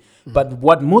into it. But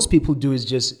what most people do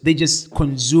is they just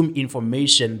consume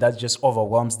information that just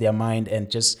overwhelms their mind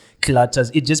and just clutters.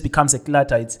 It just becomes a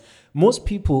clutter. It's most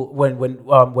people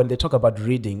when they talk about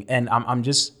reading, and I'm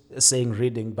just saying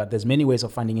reading, but there's many ways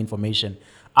of finding information.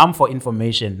 I'm for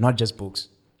information, not just books.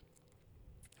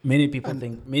 Many people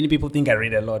think I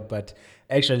read a lot, but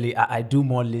actually I do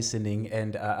more listening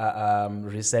and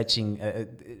researching.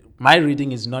 My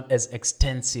reading is not as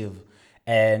extensive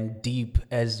and deep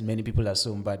as many people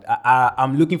assume, but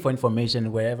I'm looking for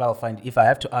information wherever I'll find. If I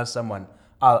have to ask someone,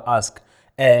 I'll ask.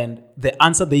 And the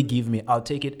answer they give me, I'll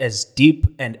take it as deep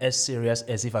and as serious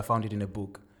as if I found it in a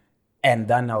book. And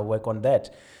then I'll work on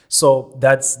that. So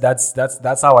that's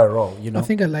how I roll, I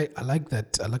think I like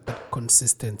that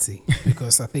consistency,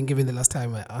 because I think even the last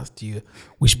time I asked you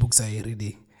which books are you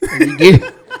reading, and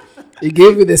you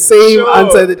gave me the same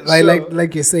answer that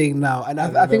like you're saying now, and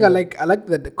I think I like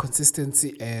that the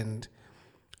consistency and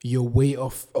your way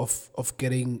of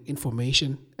getting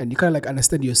information, and you kind of like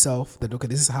understand yourself that, okay,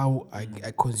 this is how I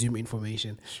consume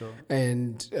information. Sure.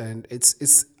 And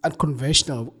it's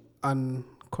unconventional.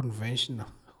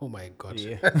 Oh my God.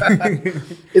 Yeah.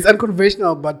 It's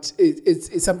unconventional, but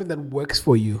it's something that works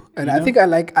for you. And I think I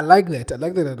like that. I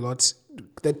like that a lot,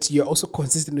 that you're also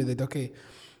consistent with it. Okay,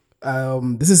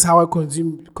 this is how I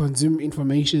consume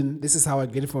information. This is how I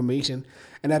get information.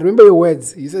 And I remember your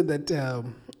words. You said that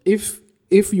if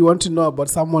you want to know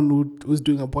about someone who's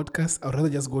doing a podcast, I'd rather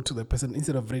just go to the person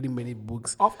instead of reading many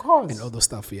books. Of course. And all those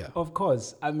stuff, yeah. Of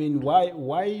course. I mean,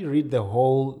 why read the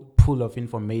whole pool of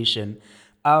information?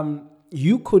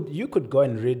 You could go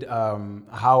and read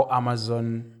how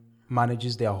Amazon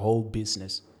manages their whole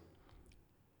business.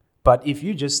 But if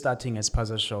you're just starting a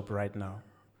spaza shop right now,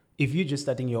 if you're just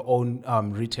starting your own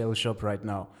retail shop right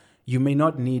now, you may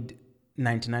not need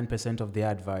 99% of their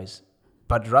advice,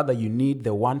 but rather you need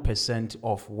the 1%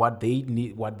 of what they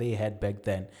need, what they had back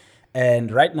then.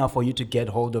 And right now, for you to get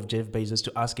hold of Jeff Bezos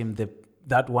to ask him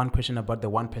that one question about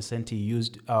the 1% he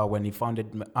used when he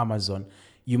founded Amazon,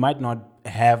 you might not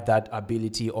have that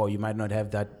ability, or you might not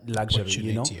have that luxury,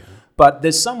 you know. Opportunity, yeah. But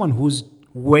there's someone who's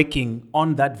working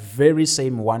on that very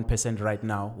same 1% right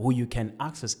now who you can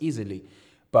access easily.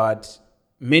 But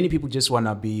many people just want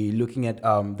to be looking at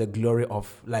the glory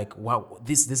of, like, wow,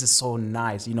 this is so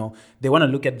nice, you know. They want to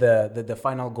look at the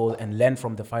final goal and learn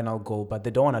from the final goal, but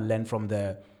they don't want to learn from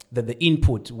the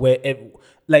input, where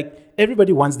like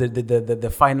everybody wants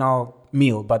the final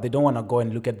meal, but they don't want to go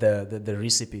and look at the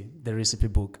recipe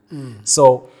book.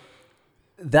 So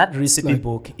that recipe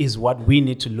book is what we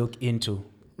need to look into,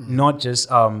 not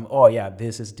just oh yeah,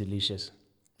 this is delicious.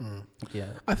 Yeah,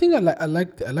 I think I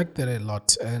like that a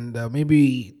lot, and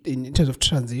maybe in terms of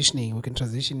transitioning, we can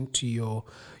transition to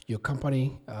your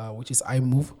company, which is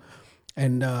iMove.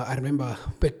 And I remember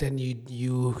back then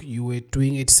you were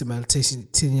doing it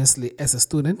simultaneously as a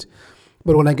student.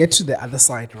 But when I get to the other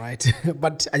side, right?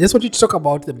 But I just want you to talk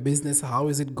about the business. How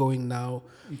is it going now?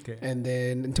 Okay. And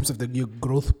then in terms of your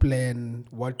growth plan,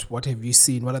 what have you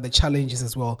seen? What are the challenges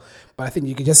as well? But I think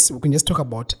we can just talk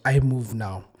about iMove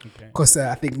now, because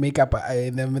I think they make up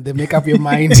your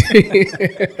mind.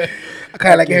 I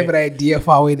kind of like have an idea of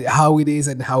how it is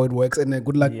and how it works. And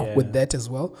good luck with that as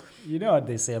well. You know what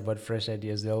they say about fresh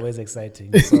ideas; they're always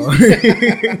exciting. So,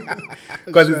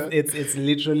 because it's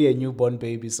literally a newborn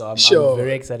baby, so I'm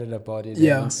very excited about it.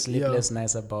 Yeah, I'm sleepless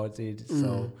nights about it.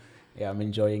 So, yeah, I'm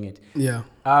enjoying it. Yeah.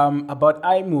 About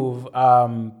iMove,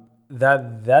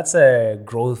 that's a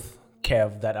growth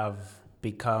curve that I've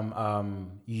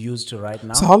become used to right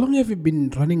now. So how long have you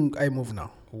been running iMove now?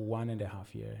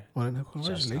 1.5 years.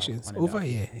 Congratulations. Over a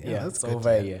year. Yeah, that's it's good. over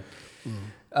a year.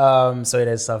 So it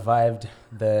has survived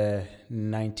the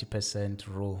 90%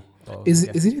 rule. Is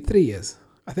it 3 years?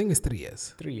 I think it's 3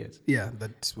 years. 3 years. Yeah,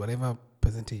 that whatever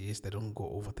percentage is, they don't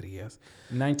go over 3 years.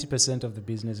 90% of the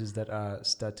businesses that are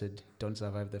started don't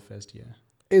survive the first year.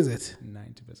 Is it?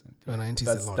 90%. Oh, 90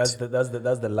 That's is a lot.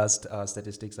 that's the last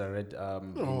statistics I read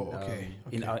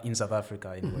in South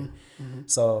Africa anyway.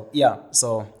 So yeah,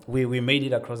 so we made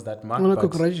it across that mark. No,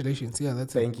 congratulations. Yeah,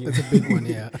 that's Thank you. That's a big one.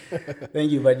 Yeah. Thank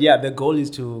you. But yeah, the goal is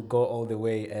to go all the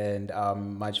way and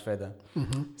much further.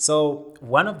 So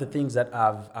one of the things that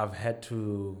I've had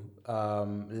to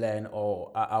learn,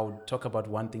 or I would talk about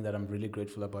one thing that I'm really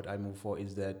grateful about iMove for,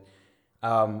 is that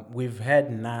we've had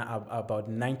about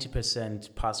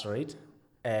 90% pass rate,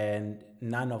 and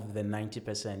none of the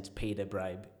 90% paid a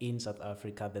bribe in South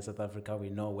Africa. The South Africa we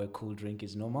know, where cool drink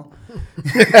is normal.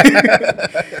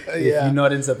 If you're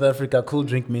not in South Africa, cool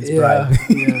drink means bribe.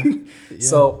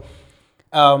 So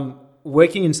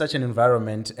working in such an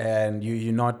environment, and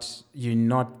you're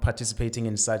not participating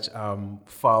in such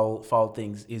foul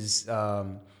things is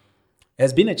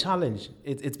has been a challenge.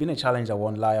 It's been a challenge, I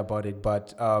won't lie about it,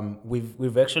 but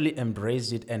we've actually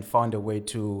embraced it and found a way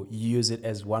to use it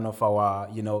as one of our,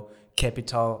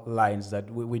 capital lines, that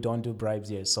we don't do bribes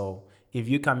here. So if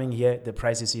you're coming here, the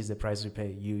price you see is the price you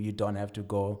pay. You don't have to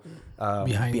go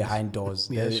behind doors.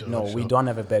 We don't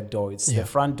have a back door. It's the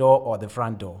front door or the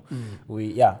front door.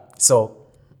 So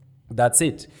that's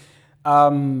it.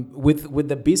 With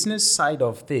the business side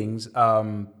of things,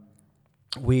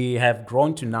 we have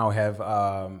grown to now have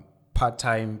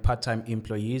part-time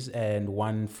employees and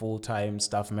one full-time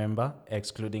staff member,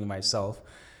 excluding myself.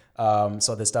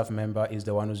 So the staff member is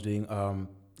the one who's doing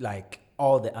like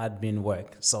all the admin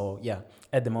work. So yeah,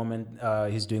 at the moment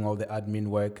he's doing all the admin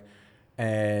work,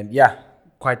 and yeah,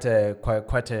 quite a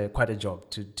job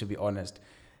to be honest.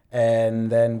 And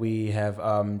then we have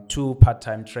 2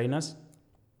 part-time trainers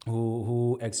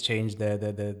who exchange the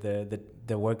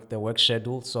work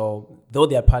schedule. So though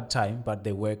they are part-time, but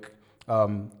they work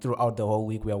throughout the whole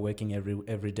week. We are working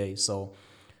every day. So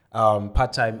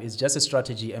part-time is just a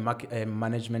strategy, a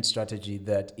management strategy,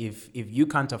 that if you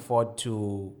can't afford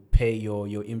to pay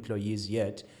your employees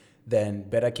yet, then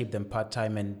better keep them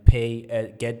part-time and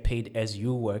get paid as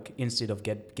you work, instead of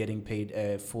getting paid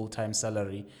a full-time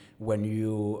salary when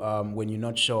you're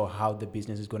not sure how the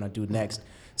business is going to do next.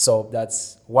 So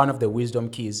that's one of the wisdom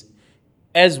keys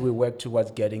as we work towards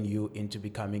getting you into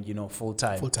becoming,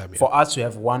 full-time. Full-time, yeah. For us to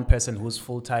have one person who's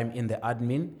full-time in the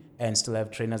admin and still have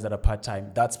trainers that are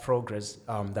part-time, that's progress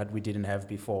that we didn't have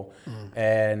before.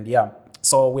 And yeah,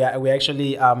 so we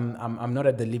actually I'm not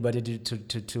at the liberty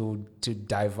to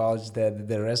divulge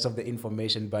the rest of the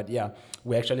information, but yeah,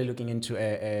 we're actually looking into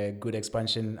a good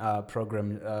expansion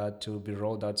program to be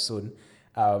rolled out soon.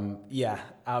 Yeah,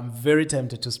 I'm very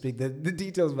tempted to speak the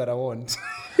details, but I won't.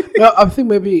 No, I think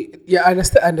maybe I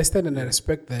understand, and I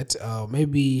respect that.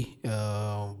 Maybe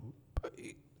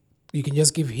you can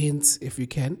just give hints if you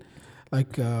can,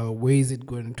 like where is it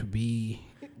going to be?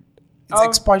 It's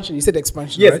expansion. You said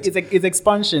expansion, Yes, right? it's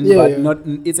expansion, Yeah, but yeah. not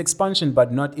it's expansion,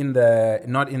 but not in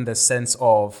the sense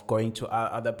of going to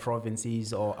other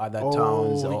provinces or other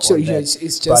towns Oh, or so all yeah, that.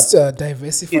 it's But just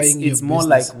diversifying your it's more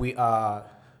business. like we are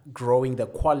growing the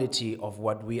quality of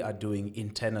what we are doing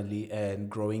internally and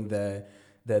growing the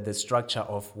structure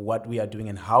of what we are doing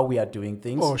and how we are doing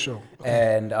things. Oh, sure. Okay.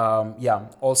 And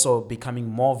also becoming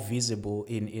more visible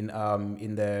in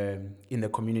the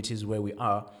communities where we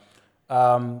are.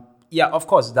 Of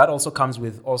course, that also comes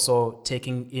with also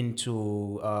taking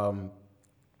into our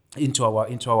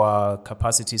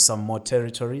capacity some more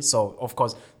territory. So of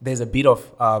course there's a bit of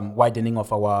widening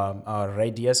of our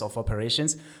radius of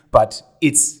operations, but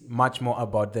it's much more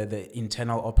about the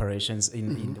internal operations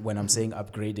in when I'm saying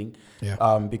upgrading.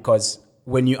 Yeah. Because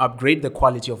when you upgrade the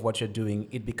quality of what you're doing,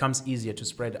 it becomes easier to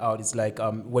spread out. It's like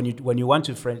when you want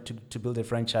to build a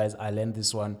franchise. I learned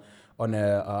this one on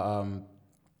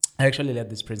I actually learned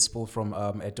this principle from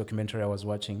a documentary I was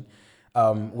watching.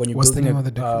 When you're What's the building name of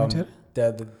the documentary?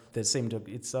 the same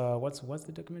it's what's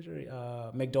the documentary,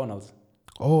 McDonald's.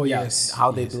 Oh, Yeah, yes, how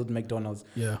they yes. build McDonald's.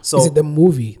 Yeah. Is it So the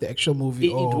movie, the actual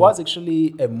movie? it Oh, was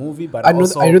actually a movie, but I know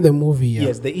the movie. Yeah.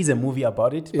 yes, there is a movie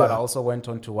about it. But I Yeah. also went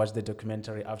on to watch the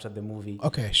documentary after the movie.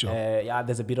 Okay, sure. Yeah,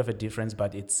 there's a bit of a difference,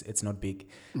 but it's not big.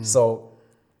 So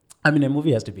I mean, a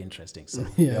movie has to be interesting, so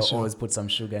Yeah, they'll sure. always put some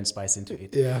sugar and spice into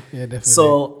it. Yeah, definitely.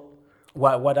 So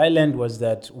what I learned was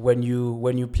that when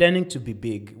you're planning to be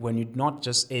big, when you're not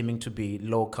just aiming to be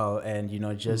local and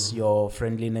just your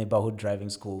friendly neighborhood driving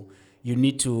school, you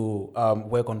need to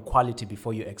work on quality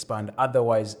before you expand.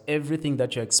 Otherwise, everything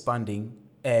that you're expanding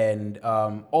and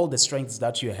all the strengths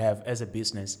that you have as a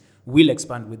business will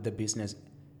expand with the business.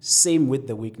 Same with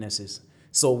the weaknesses.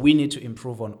 So we need to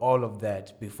improve on all of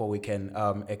that before we can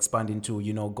expand into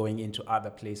going into other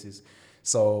places.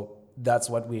 So that's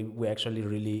what we're actually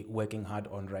really working hard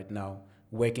on right now.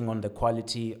 Working on the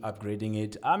quality, upgrading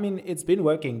it. I mean, it's been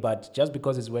working, but just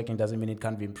because it's working doesn't mean it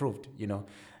can't be improved.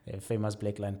 Famous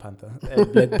Black Line Panther,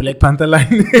 Black Panther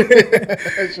line.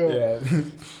 Sure. Yeah,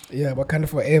 Yeah, Wakanda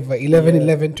forever.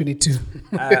 11/11/22.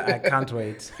 I can't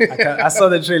wait. I saw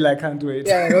the trailer. I can't wait.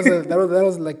 Yeah, that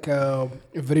was like a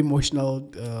very emotional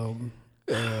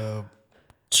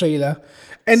trailer,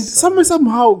 and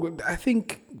somehow I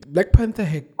think Black Panther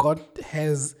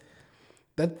has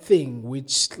that thing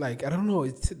which, like, I don't know,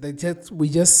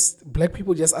 black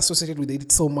people just associated with it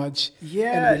so much.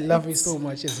 Yeah, and we love it so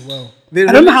much as well. They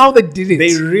I don't know how they did it.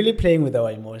 They're really playing with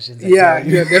our emotions. Yeah,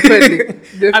 definitely.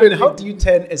 I mean, how do you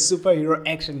turn a superhero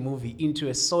action movie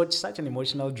into such an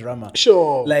emotional drama?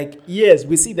 Sure. Like, yes,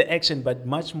 we see the action, but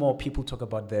much more people talk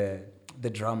about the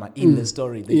drama in the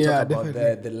story. They talk about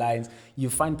the lines. You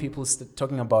find people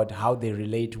talking about how they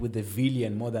relate with the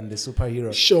villain more than the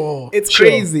superhero. Sure, it's sure.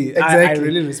 crazy. Exactly. I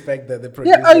really respect the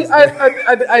producers.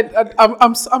 Yeah,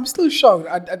 I'm still shocked.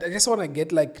 I just want to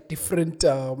get like different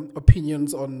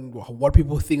opinions on what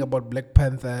people think about Black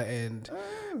Panther and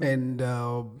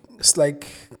it's like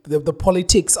the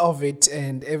politics of it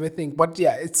and everything. But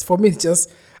yeah, it's for me. It's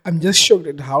just I'm just shocked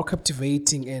at how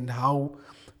captivating and how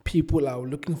people are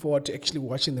looking forward to actually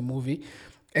watching the movie.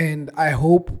 And I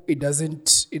hope it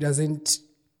doesn't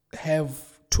have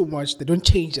too much. They don't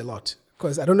change a lot.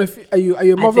 Because I don't know if are you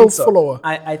a Marvel follower?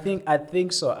 I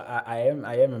think so. I am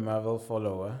a Marvel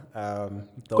follower.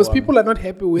 Because people are not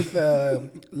happy with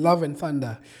Love and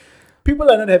Thunder. People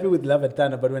are not happy with Love and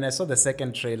Thunder, but when I saw the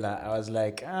second trailer, I was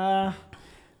like, I'm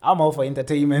all for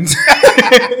entertainment.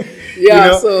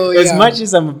 Yeah, as much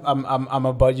as I'm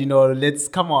about, let's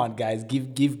come on, guys,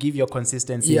 give your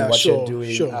consistency in what you're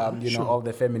doing. Sure, all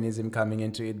the feminism coming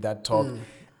into it, that talk.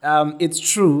 It's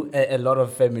true. A lot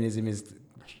of feminism is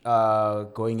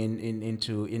going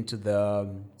into the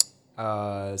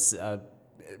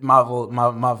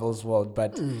Marvel's world,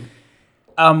 but.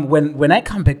 When I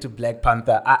come back to Black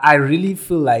Panther, I really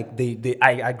feel like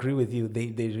I agree with you.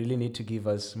 They really need to give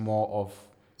us more of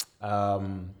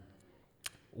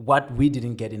what we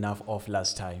didn't get enough of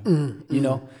last time.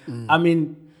 I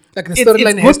mean, like the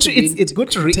storyline it's good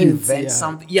to reinvent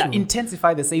something. Yeah, true.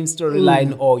 Intensify the same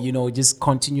storyline, or just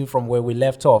continue from where we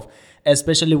left off.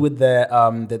 Especially with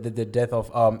the death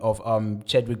of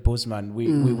Chadwick Boseman,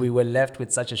 we were left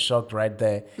with such a shock right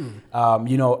there.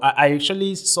 I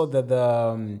actually saw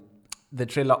the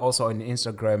trailer also on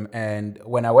Instagram, and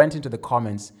when I went into the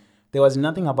comments, there was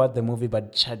nothing about the movie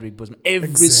but Chadwick Boseman.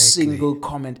 Every single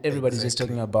comment, everybody's just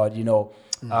talking about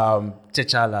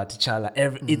T'Challa.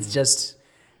 It's just,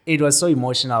 it was so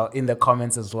emotional in the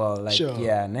comments as well. Like, Sure.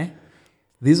 yeah, ne?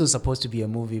 This was supposed to be a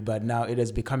movie, but now it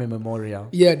has become a memorial.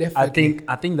 Yeah, definitely.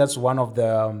 I think that's one of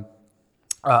the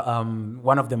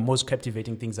most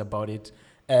captivating things about it.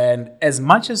 And as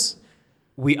much as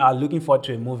we are looking forward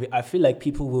to a movie, I feel like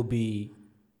people will be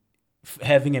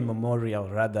having a memorial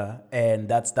rather, and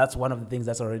that's one of the things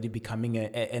that's already becoming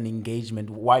an engagement.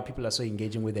 Why people are so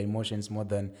engaging with their emotions more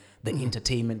than the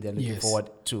entertainment they're looking Yes. forward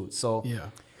to. So Yeah.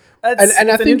 it's And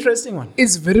I an think interesting one.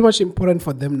 it's very much important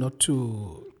for them not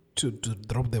to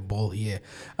drop the ball here.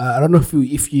 I don't know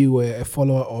if you were a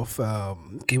follower of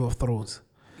Game of Thrones.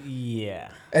 Yeah.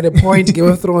 At a point, Game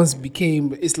of Thrones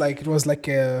it was like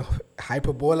a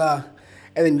hyperbola,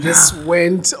 and then just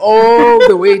went all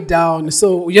the way down.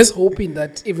 So we're just hoping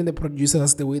that even the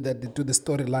producers, the way that they do the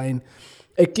storyline,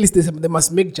 at least they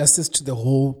must make justice to the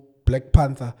whole Black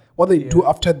Panther. What they do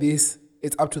after this,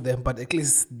 it's up to them. But at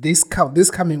least this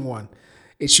coming one,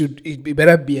 it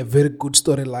better be a very good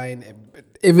storyline.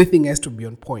 Everything has to be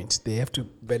on point. They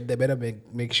better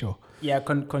make sure. Yeah,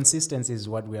 consistency is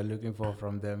what we are looking for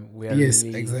from them. We are Yes,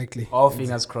 really, exactly. all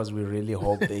fingers crossed. We really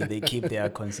hope they keep their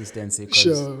consistency.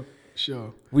 'Cause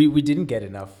Sure. we didn't get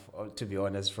enough, to be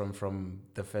honest, from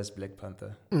the first Black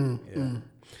Panther.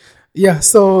 Yeah.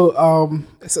 So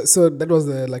that was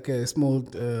like a small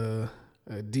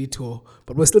detour,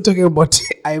 but we're still talking about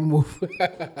iMove.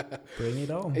 Bring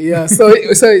it on. Yeah. So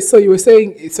you were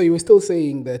still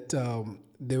saying that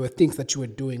there were things that you were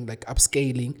doing like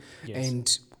upscaling, Yes.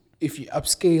 and if you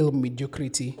upscale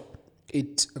mediocrity,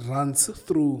 it runs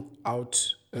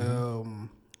throughout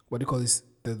what do you call this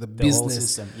the The business whole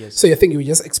system. Yes. So I think you were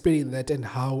just explaining that and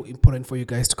how important for you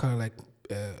guys to kind of like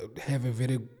have a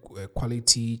very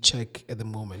quality check at the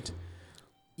moment.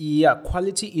 Yeah,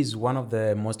 quality is one of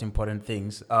the most important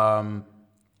things.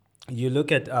 You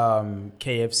look at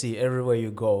KFC, everywhere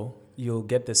you go, you'll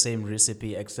get the same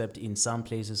recipe, except in some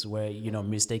places where,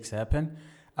 mistakes happen.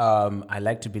 I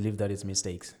like to believe that it's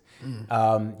mistakes.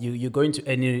 You go into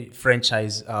any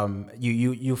franchise,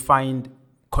 you find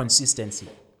consistency.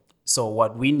 So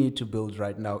what we need to build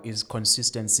right now is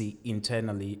consistency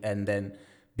internally, and then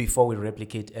before we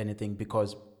replicate anything,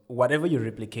 because whatever you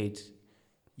replicate,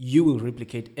 you will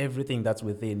replicate everything that's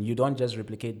within. You don't just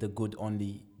replicate the good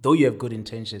only. Though you have good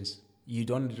intentions, you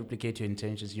don't replicate your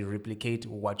intentions. You replicate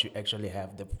what you actually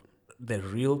have. The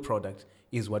real product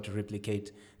is what you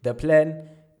replicate. The plan,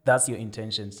 that's your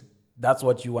intentions. That's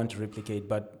what you want to replicate.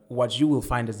 But what you will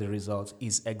find as the result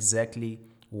is exactly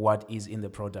what is in the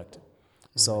product.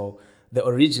 So the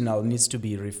original needs to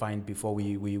be refined before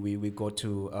we go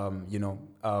to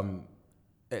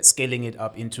scaling it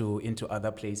up into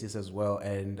other places as well,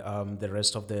 and the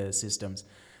rest of the systems.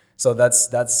 So that's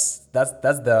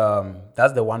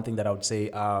the one thing that I would say.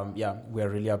 We're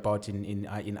really about in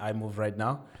iMove right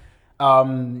now.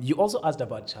 You also asked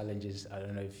about challenges. I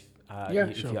don't know if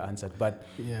if you answered, but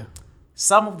Yeah.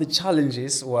 some of the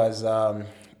challenges was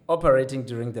operating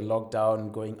during the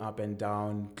lockdown, going up and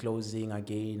down, closing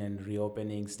again and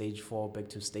reopening, stage 4 back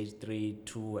to stage 3,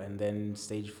 2, and then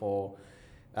stage 4.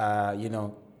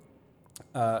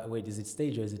 Wait, is it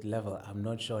stage or is it level? I'm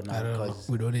not sure now, I don't know. because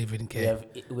We don't even care.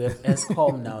 we have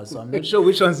SCOM now, so I'm not sure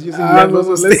which one's using levels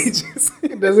or stages.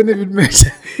 It doesn't even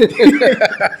matter.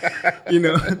 you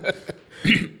know.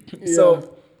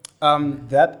 So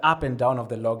that up and down of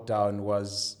the lockdown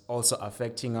was also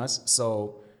affecting us.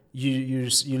 So you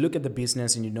look at the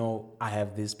business and I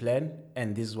have this plan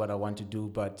and this is what I want to do,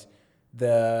 but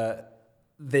the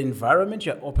environment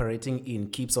you're operating in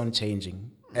keeps on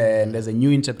changing. And as a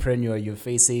new entrepreneur, you're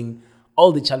facing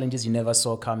all the challenges you never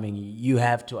saw coming. You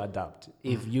have to adapt.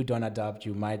 If you don't adapt,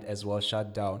 you might as well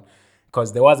shut down.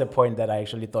 Because there was a point that I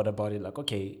actually thought about it, like,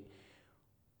 okay,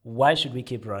 why should we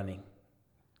keep running?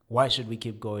 Why should we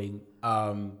keep going?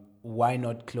 Why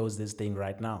not close this thing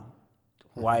right now?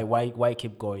 Why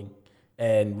keep going?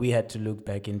 And we had to look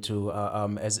back into,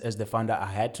 as the founder, I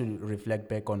had to reflect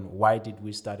back on why did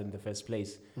we start in the first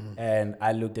place? And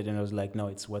I looked at it and I was like, no,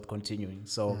 it's worth continuing.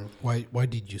 So Why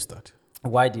did you start?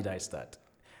 why did I start?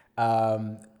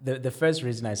 The first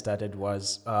reason I started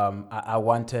was I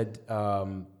wanted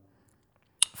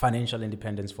financial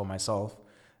independence for myself.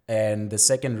 And the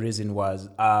second reason was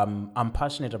I'm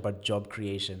passionate about job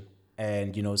creation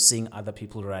and, seeing other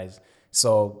people rise.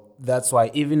 So that's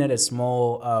why even at a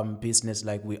small business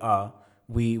like we are,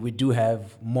 we do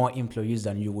have more employees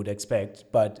than you would expect.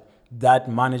 But that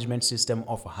management system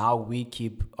of how we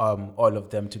keep all of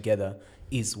them together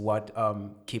is what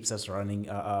keeps us running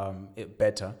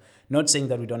better. Not saying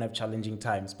that we don't have challenging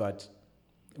times, but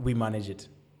we manage it.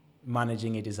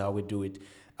 Managing it is how we do it.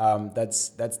 That's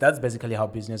basically how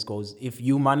business goes. If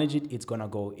you manage it, it's gonna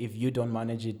go. If you don't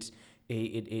manage it,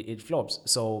 it flops.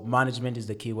 So management is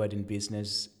the key word in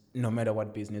business, no matter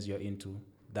what business you're into.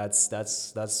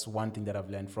 That's one thing that I've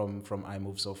learned from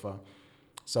iMove so far.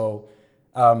 So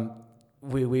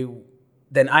we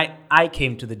then I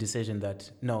came to the decision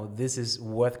that no, this is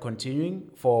worth continuing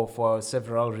for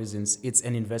several reasons. It's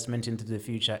an investment into the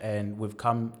future, and we've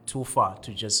come too far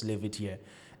to just leave it here.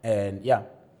 And yeah,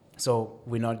 so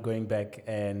we're not going back.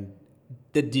 And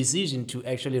the decision to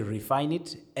actually refine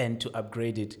it and to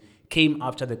upgrade it came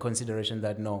after the consideration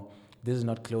that no, this is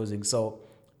not closing. So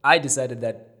I decided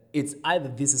that it's either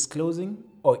this is closing,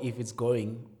 or if it's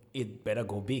going, it better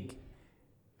go big.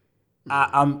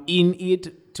 I'm in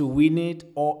it to win it,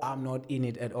 or I'm not in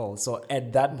it at all. So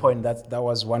at that point, that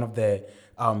was one of the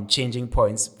changing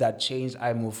points that changed.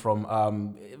 I moved from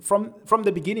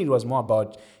the beginning. It was more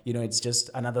about, it's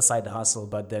just another side hustle.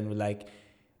 But then we're like,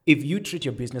 if you treat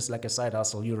your business like a side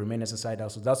hustle, you remain as a side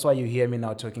hustle. That's why you hear me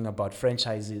now talking about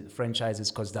franchises,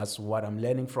 because that's what I'm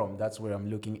learning from. That's where I'm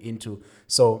looking into.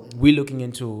 So we're looking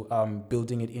into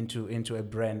building it into a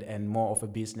brand and more of a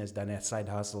business than a side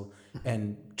hustle,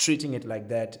 and treating it like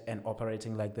that and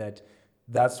operating like that.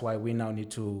 That's why we now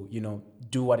need to,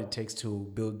 do what it takes to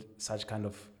build such kind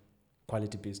of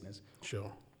quality business.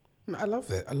 Sure. I love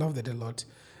that. I love that a lot.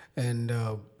 And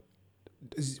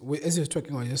as you're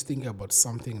talking, I was just thinking about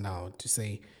something now to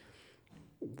say,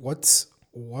 what's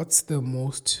the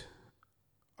most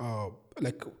I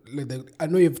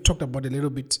know you've talked about a little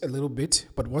bit,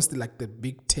 but what's the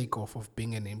big takeoff of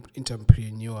being an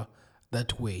entrepreneur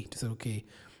that way? To say, okay,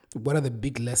 what are the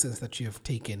big lessons that you have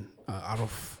taken out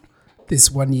of this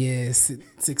 1 year,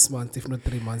 6 months, if not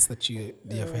 3 months that you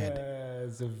have had?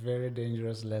 It's a very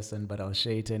dangerous lesson, but I'll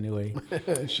share it anyway.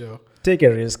 Sure. Take a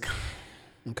risk.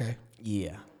 Okay.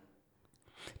 Yeah.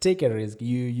 Take a risk.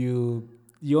 You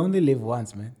only live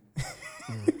once, man.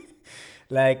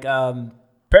 Like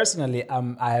personally,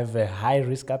 I have a high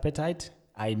risk appetite.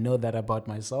 I know that about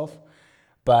myself.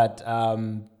 But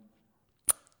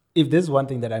if there's one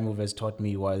thing that iMove has taught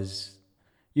me was,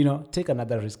 take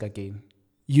another risk again.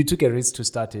 You took a risk to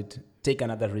start it. Take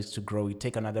another risk to grow it.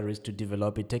 Take another risk to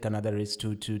develop it. Take another risk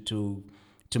to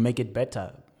make it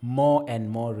better. More and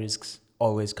more risks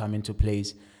always come into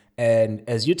place. And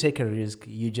as you take a risk,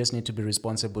 you just need to be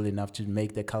responsible enough to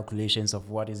make the calculations of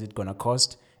what is it going to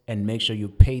cost, and make sure you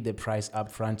pay the price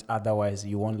up front. Otherwise,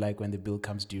 you won't like when the bill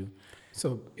comes due.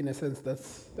 So, in a sense,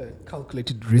 that's the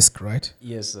calculated risk, right?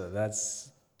 Yes, sir.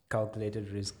 That's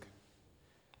calculated risk.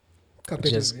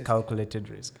 Calculated risk. Calculated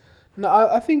risk. No,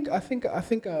 I think. Let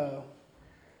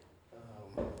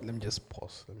me just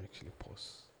pause. Let me actually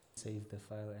pause. Save the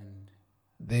file and.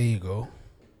 There you go.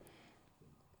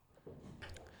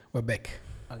 We're back.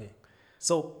 Okay.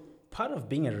 So part of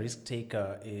being a risk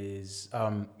taker is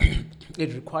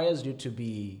it requires you to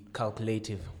be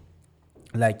calculative.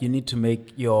 Like, you need to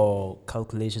make your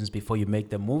calculations before you make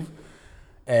the move,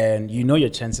 and you know your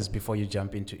chances before you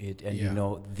jump into it. And you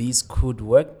know, these could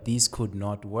work, these could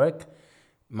not work,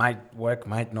 might work,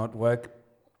 might not work.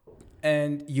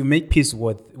 And you make peace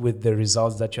with the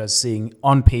results that you're seeing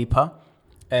on paper.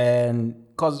 And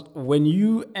because when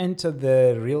you enter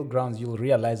the real grounds, you'll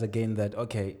realize again that,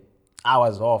 okay, I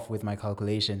was off with my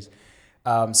calculations.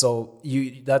 So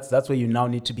that's where you now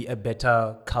need to be a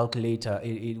better calculator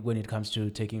when it comes to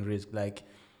taking risk. Like,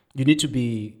 you need to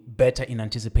be better in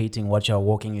anticipating what you're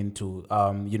walking into.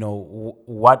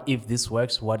 What if this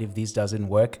works? What if this doesn't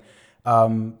work?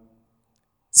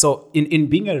 So in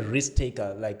being a risk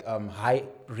taker, like high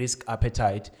risk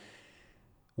appetite,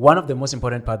 one of the most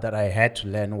important part that I had to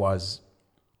learn was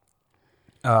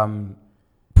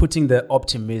putting the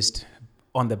optimist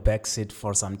on the back seat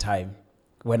for some time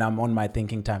when I'm on my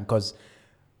thinking time. Because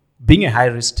being a high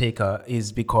risk taker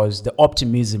is because the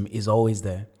optimism is always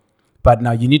there. But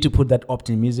now you need to put that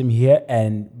optimism here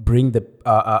and bring the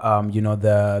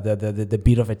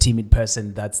bit of a timid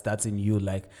person that's in you.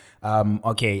 Like,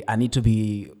 okay, I need to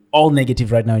be all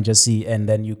negative right now and just see, and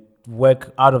then you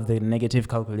work out of the negative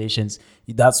calculations.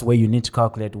 That's where you need to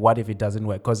calculate what if it doesn't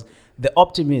work. Because the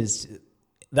optimist,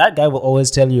 that guy will always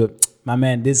tell you, my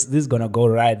man, this is gonna go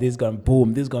right, this is gonna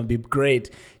boom, this is gonna be great,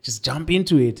 just jump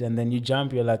into it. And then you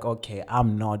jump, you're like, okay,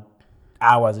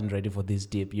 I wasn't ready for this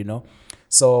dip,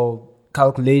 So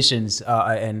calculations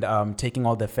and taking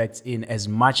all the facts in as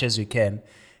much as you can.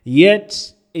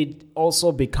 Yet it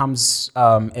also becomes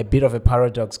a bit of a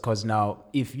paradox, because now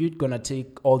if you're going to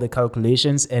take all the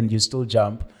calculations and you still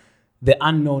jump, the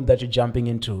unknown that you're jumping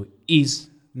into is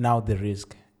now the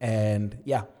risk. And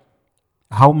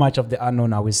how much of the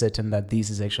unknown are we certain that this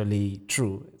is actually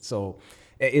true? So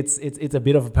it's a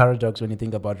bit of a paradox when you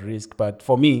think about risk. But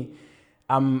for me,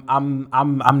 I'm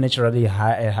naturally a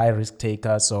high risk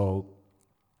taker, so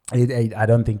I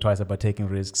don't think twice about taking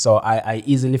risks. So I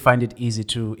easily find it easy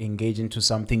to engage into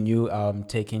something new,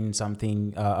 taking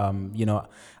something,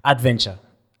 adventure.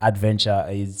 Adventure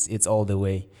is it's all the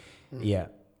way. Yeah.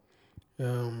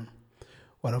 Um,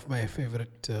 one of my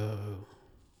favorite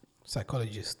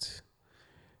psychologists,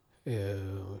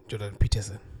 Jordan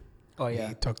Peterson. Oh yeah.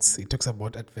 He talks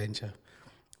about adventure.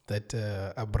 That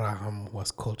Abraham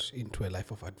was called into a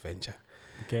life of adventure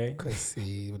Okay. because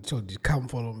he told you, "Come,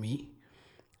 follow me,"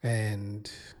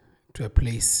 and to a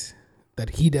place that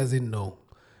he doesn't know.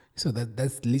 So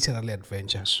that's literally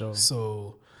adventure. Sure.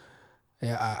 So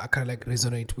yeah, I kind of like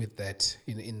resonate with that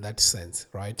in that sense,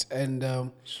 right? And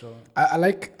Sure. I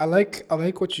like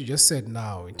what you just said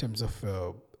now in terms of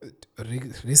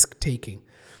risk taking.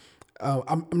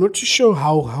 I'm not too sure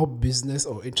how business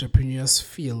or entrepreneurs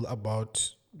feel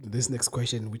about this next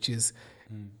question, which is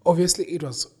obviously it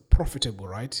was profitable,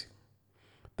 right?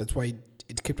 That's why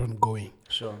it kept on going.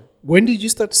 Sure. When did you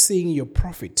start seeing your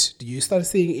profit? Did you start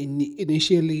seeing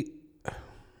initially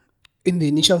in the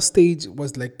initial stage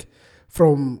was like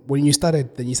from when you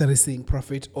started, then you started seeing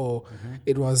profit, or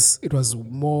it was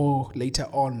more later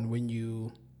on when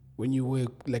you were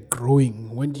like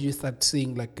growing? When did you start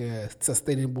seeing like a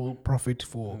sustainable profit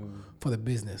for the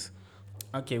business?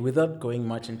 Okay, without going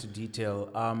much into detail,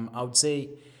 I would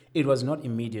say it was not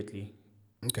immediately.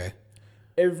 Okay.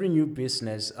 Every new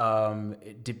business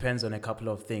it depends on a couple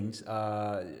of things.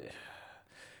 All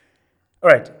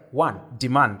right, one,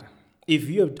 demand. If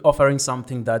you're offering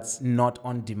something that's not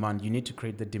on demand, you need to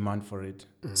create the demand for it.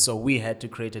 So we had to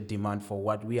create a demand for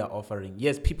what we are offering.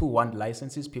 Yes, people want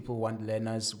licenses, people want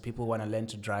learners, people want to learn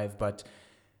to drive, but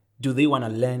do they want to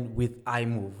learn with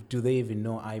iMove? Do they even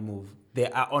know iMove? They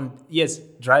are on, yes,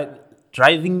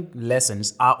 driving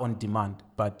lessons are on demand,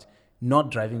 but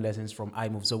not driving lessons from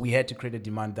iMove. So we had to create a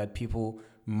demand that people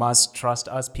must trust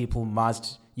us, people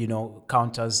must,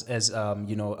 count us as,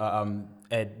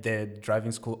 at the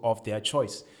driving school of their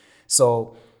choice.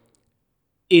 So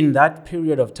in that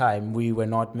period of time, we were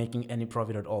not making any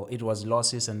profit at all. It was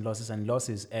losses and losses and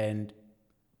losses. And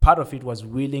part of it was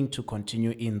willing to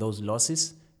continue in those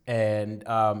losses. And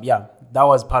that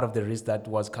was part of the risk that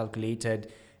was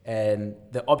calculated. And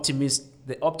the optimistic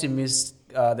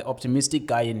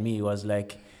guy in me was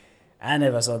like, I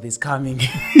never saw this coming,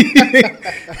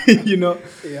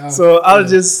 Yeah. So I'll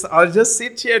just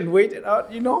sit here and wait it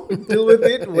out, deal with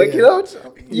it, work it out.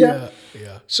 Yeah.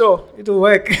 Sure, it'll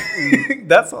work.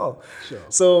 That's all. Sure.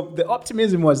 So the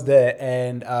optimism was there,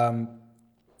 and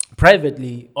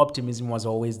privately, optimism was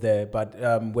always there. But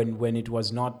when it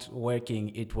was not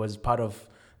working, it was part of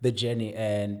the journey,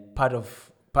 and part of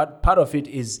it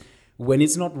is when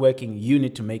it's not working, you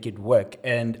need to make it work.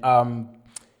 And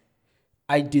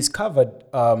I discovered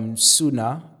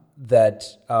sooner that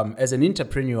as an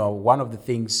entrepreneur, one of the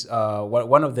things,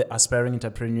 one of the aspiring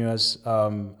entrepreneurs'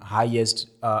 highest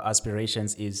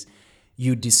aspirations is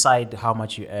you decide how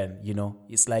much you earn.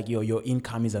 It's like your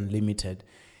income is unlimited.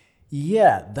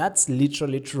 Yeah, that's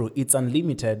literally true. It's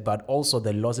unlimited, but also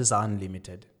the losses are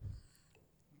unlimited.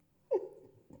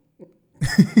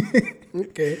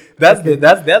 Okay. That's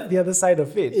the other side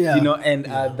of it, Yeah. and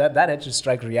that had to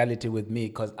strike reality with me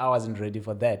because I wasn't ready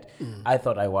for that. I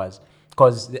thought I was,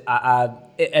 because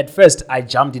at first I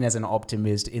jumped in as an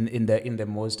optimist in the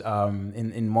most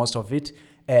in most of it,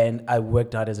 and I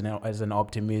worked hard as an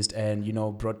optimist, and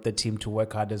brought the team to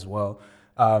work hard as well.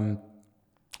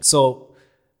 So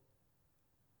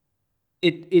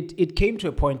it came to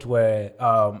a point where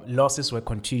losses were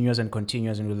continuous, and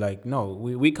we're like, no,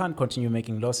 we can't continue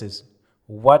making losses.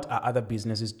 What are other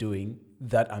businesses doing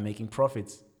that are making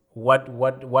profits? What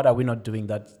are we not doing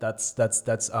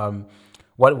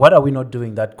what are we not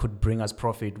doing that could bring us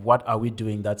profit? What are we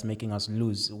doing that's making us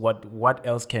lose? What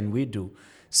else can we do?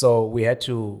 So we had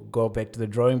to go back to the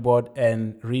drawing board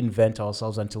and reinvent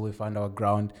ourselves until we found our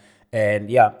ground. And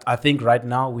yeah, I think right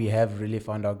now we have really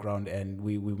found our ground, and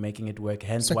we're making it work.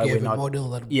 Hence It's like why you we're have not a model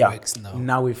that works now.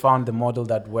 Now we found the model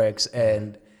that works,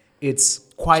 and it's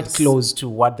quite close to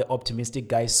what the optimistic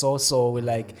guy saw. So we're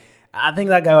like, I think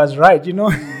that guy was right,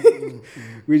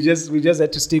 we just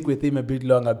had to stick with him a bit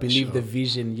longer, believe the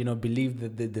vision, believe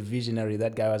the visionary.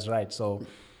 That guy was right. So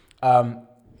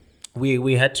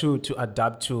we had to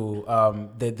adapt to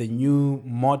the new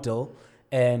model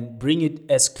and bring it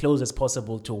as close as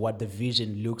possible to what the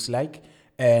vision looks like.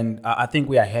 And I think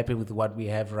we are happy with what we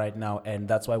have right now. And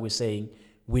that's why we're saying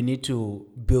we need to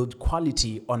build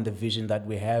quality on the vision that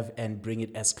we have and bring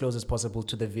it as close as possible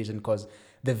to the vision, because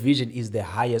the vision is the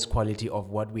highest quality of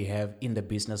what we have in the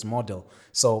business model.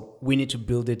 So we need to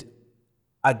build it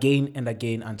again and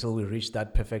again until we reach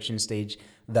that perfection stage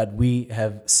that we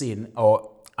have seen,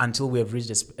 or until we have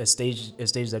reached a stage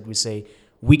that we say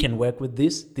we can work with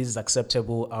this. This is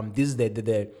acceptable. This is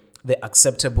the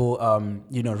acceptable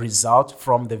result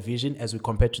from the vision as we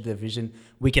compare to the vision.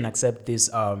 We can accept this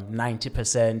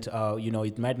 90%.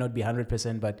 It might not be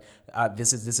 100%, but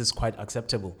this is quite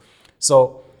acceptable.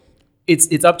 So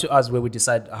it's up to us where we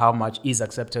decide how much is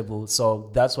acceptable. So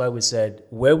that's why we said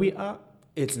where we are,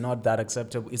 it's not that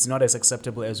acceptable. It's not as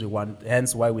acceptable as we want.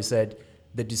 Hence why we said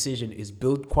the decision is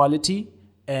build quality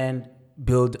and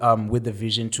build with the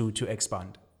vision to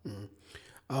expand.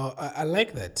 I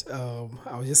like that.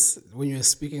 I was just, when you were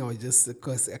speaking, I was just,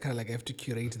 because I kind of like have to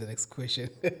curate the next question.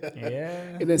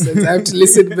 Yeah. In a sense, I have to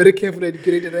listen very carefully and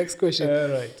curate the next question.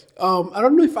 Right. I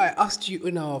don't know if I asked you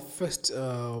in our first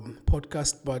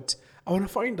podcast, but I want to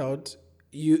find out,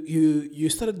 you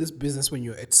started this business when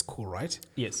you were at school, right?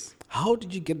 Yes. How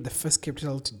did you get the first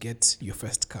capital to get your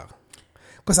first car?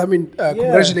 Because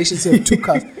congratulations, you have two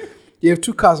cars. You have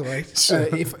two cars, right?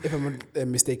 Sure. If I'm not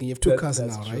mistaken, you have two cars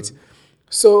that's now, true. right?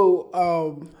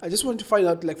 So I just want to find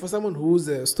out, like, for someone who's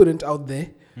a student out there,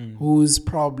 who's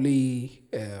probably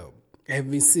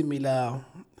having similar,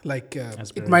 like,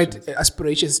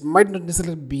 aspirations might not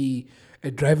necessarily be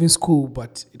a driving school,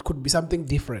 but it could be something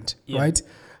different, right?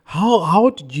 How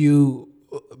did you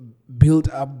build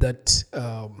up that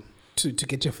to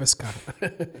get your first car?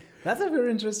 That's a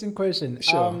very interesting question.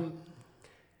 Sure.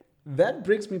 That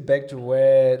brings me back to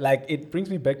where, like, it brings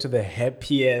me back to the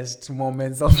happiest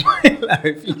moments of my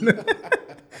life,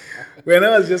 when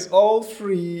I was just all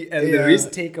free and the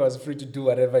risk taker was free to do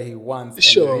whatever he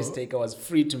wants. And the risk taker was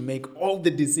free to make all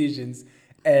the decisions.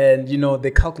 And,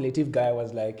 the calculative guy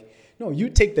was like, no, you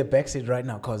take the backseat right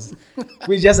now because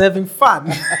we're just having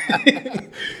fun.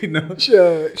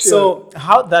 Sure. So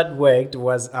how that worked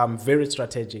was very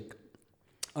strategic.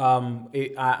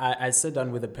 I sat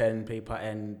down with a pen and paper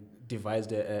and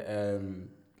devised a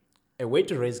way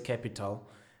to raise capital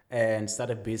and start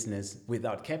a business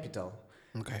without capital.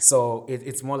 Okay. So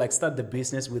it's more like start the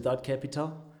business without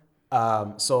capital.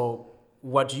 So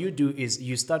what you do is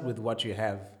you start with what you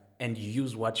have and you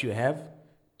use what you have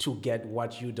to get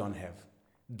what you don't have.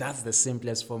 That's the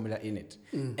simplest formula in it.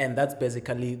 And that's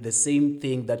basically the same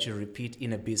thing that you repeat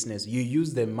in a business. You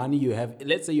use the money you have.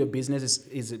 Let's say your business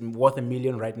is worth $1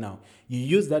 million right now. You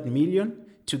use that $1 million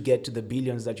to get to the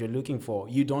billions that you're looking for.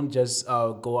 You don't just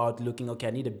go out looking, okay,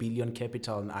 I need $1 billion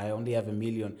capital and I only have $1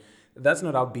 million. That's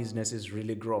not how businesses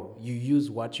really grow. You use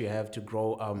what you have to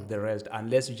grow the rest,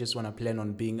 unless you just want to plan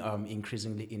on being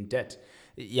increasingly in debt.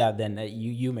 Yeah, then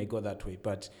you may go that way,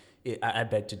 but I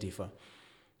beg to differ.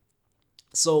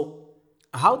 So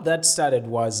how that started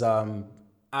was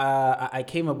I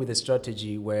came up with a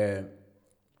strategy where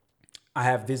I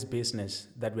have this business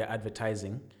that we're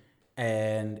advertising,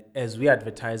 and as we're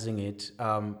advertising it,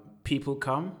 people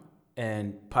come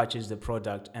and purchase the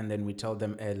product, and then we tell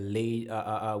them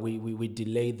we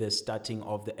delay the starting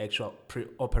of the actual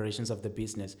operations of the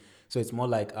business. So it's more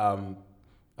like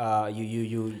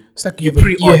It's like you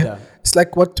pre-order. Yeah, it's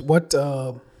like what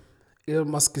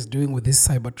Elon Musk is doing with this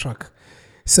Cybertruck.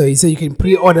 So he said you can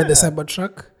pre-order the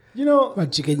Cybertruck,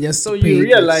 but you can just so you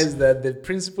realize that the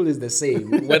principle is the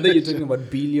same, whether you're talking about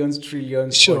billions,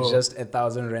 trillions, or just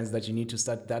 1,000 rands that you need to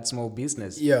start that small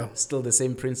business. Yeah, still the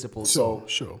same principle. Sure.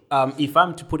 If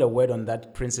I'm to put a word on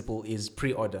that principle, is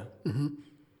pre-order.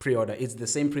 Pre-order. It's the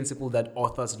same principle that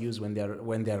authors use when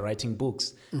they're writing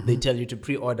books. They tell you to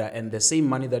pre-order, and the same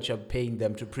money that you're paying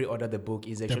them to pre-order the book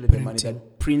is actually the money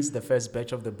that prints the first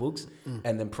batch of the books,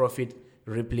 and then profit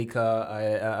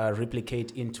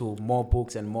replicate into more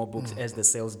books and more books as the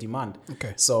sales demand.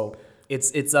 Okay. So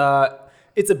it's a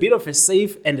bit of a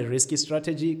safe and a risky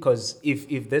strategy, because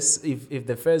if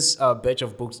the first batch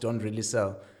of books don't really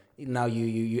sell, now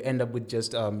you end up with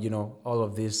just all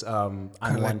of this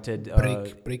unwanted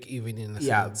break even in a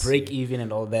sense. break even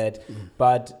and all that.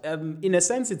 But in a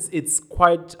sense, it's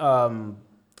quite a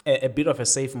bit of a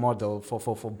safe model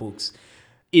for books.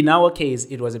 In our case,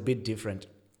 it was a bit different.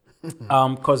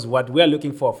 Because what we are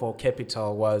looking for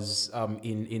capital was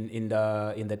in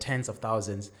the tens of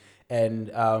thousands, and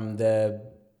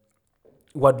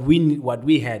what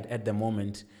we had at the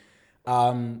moment.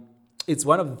 It's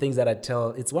one of the things that I tell.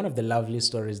 It's one of the lovely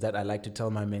stories that I like to tell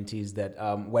my mentees, that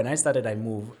when I started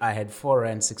IMove, I had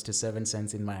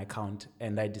 $4.67 in my account,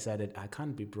 and I decided I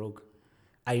can't be broke.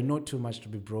 I know too much to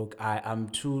be broke. I am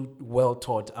too well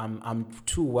taught. I'm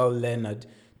too well learned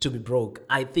to be broke.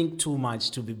 I think too much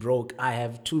to be broke. I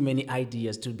have too many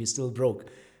ideas to be still broke.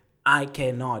 I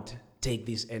cannot take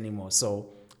this anymore. So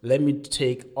let me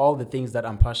take all the things that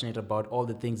I'm passionate about, all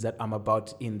the things that I'm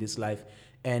about in this life,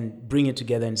 and bring it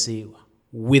together and see,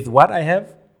 with what I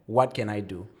have, what can I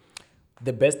do?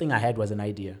 The best thing I had was an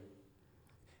idea.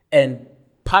 And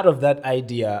part of that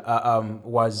idea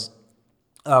was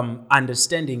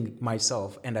understanding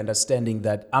myself and understanding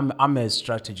that I'm a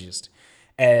strategist,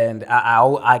 and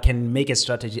I can make a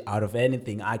strategy out of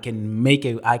anything. I can make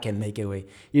a way.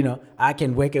 I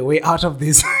can work a way out of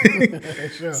this.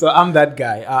 Sure. So I'm that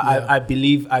guy. Yeah. I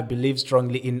believe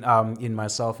strongly in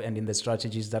myself and in the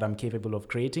strategies that I'm capable of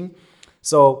creating.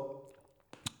 So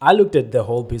I looked at the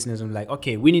whole business and like,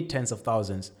 okay, we need tens of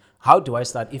thousands. How do I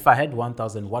start? If I had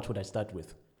 1,000, what would I start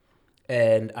with?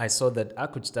 And I saw that I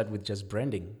could start with just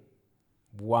branding.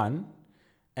 One.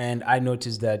 And I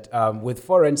noticed that with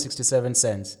 4.67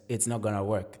 cents, it's not going to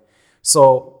work.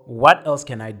 So what else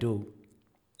can I do?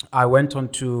 I went on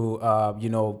to,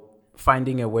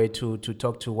 finding a way to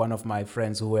talk to one of my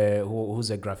friends who's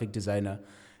a graphic designer.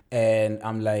 And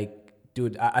I'm like,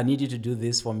 dude, I need you to do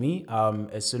this for me.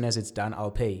 As soon as it's done,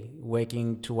 I'll pay.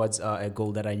 Working towards a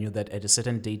goal that I knew that at a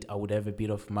certain date, I would have a bit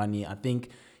of money. I think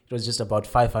it was just about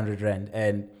 500 Rand.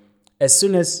 And as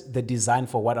soon as the design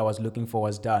for what I was looking for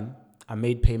was done, I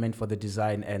made payment for the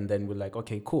design. And then we're like,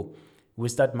 okay, cool. We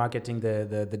start marketing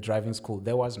the driving school.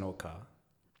 There was no car.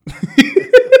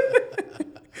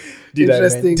 Did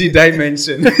I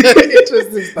mention?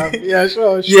 Interesting stuff. Yeah,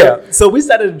 sure. Yeah. So we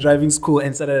started a driving school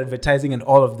and started advertising and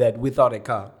all of that without a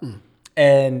car.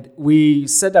 And we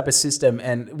set up a system,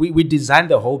 and we designed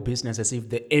the whole business as if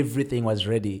everything was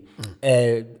ready.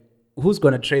 Who's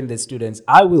going to train the students?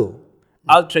 I will.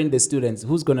 I'll train the students.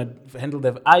 Who's going to handle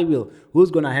I will.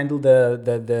 Who's going to handle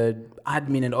the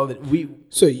admin and all that? We'll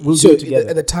do it together.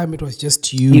 At the time, it was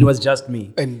just you. It was just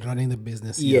me. And running the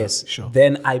business. Yes. Yeah, sure.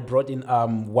 Then I brought in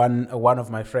one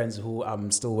of my friends who I'm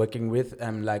still working with.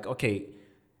 I'm like, okay,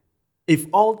 if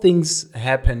all things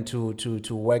happen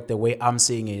to work the way I'm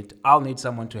seeing it, I'll need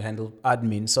someone to handle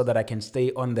admin so that I can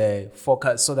stay on the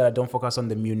focus, so that I don't focus on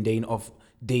the mundane of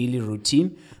daily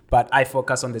routine, but I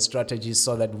focus on the strategies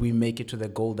so that we make it to the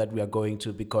goal that we are going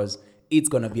to, because it's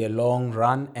going to be a long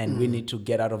run and we need to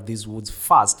get out of these woods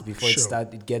fast before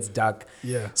it gets dark.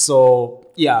 Yeah. So,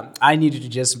 yeah, I need you to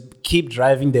just keep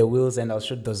driving the wheels and I'll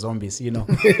shoot the zombies,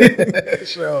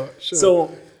 Sure.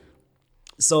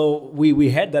 So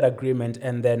we had that agreement,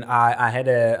 and then I had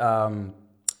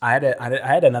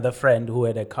another friend who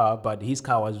had a car, but his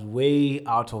car was way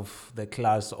out of the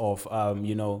class of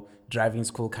driving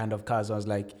school kind of cars. I was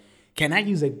like, can I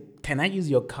use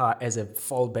your car as a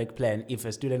fallback plan if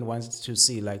a student wants to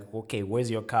see, like, okay, where's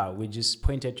your car? We just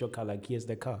point at your car, like, here's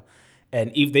the car.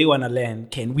 And if they want to learn,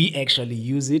 can we actually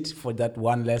use it for that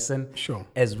one lesson? Sure.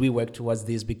 As we work towards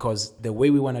this, because the way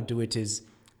we want to do it is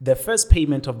the first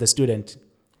payment of the student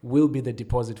will be the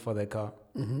deposit for the car.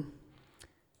 Mm-hmm.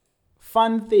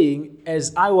 Fun thing,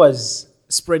 as I was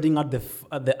spreading out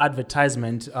the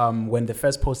advertisement, when the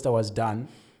first poster was done,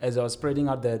 as I was spreading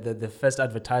out the first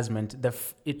advertisement,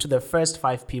 to the first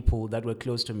 5 people that were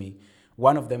close to me,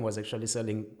 one of them was actually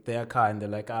selling their car, and they're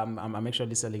like, I'm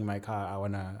actually selling my car. I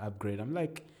want to upgrade. I'm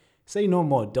like, say no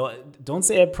more. Don't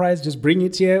say a price. Just bring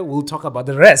it here. We'll talk about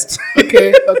the rest.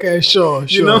 Okay, sure.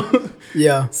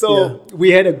 Yeah. So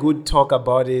we had a good talk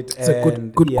about it. It's a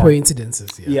good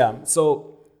coincidences. Yeah. So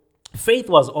faith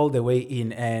was all the way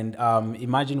in, and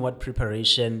imagine what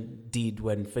preparation did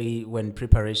when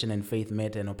preparation and faith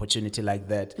met an opportunity like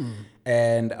that.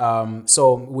 And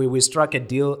so we struck a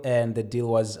deal, and the deal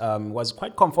was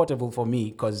quite comfortable for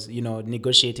me, because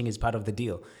negotiating is part of the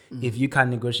deal. If you can't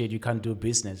negotiate, you can't do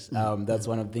business. That's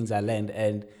one of the things I learned,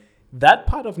 and that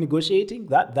part of negotiating,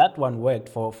 that one worked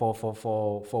for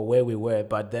where we were.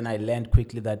 But then I learned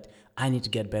quickly that I need to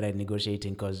get better at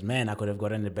negotiating, because man, I could have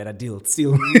gotten a better deal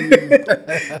still.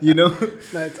 No,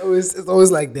 it's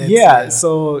always like that. Yeah.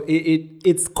 So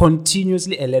it's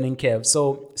continuously a learning curve.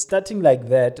 So starting like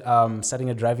that, starting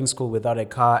a driving school without a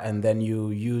car, and then you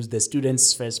use the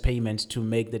students' first payment to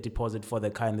make the deposit for the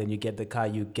car, and then you get the car,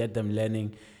 you get them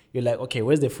learning. You're like, okay,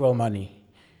 where's the fuel money?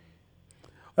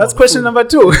 That's question number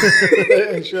 2.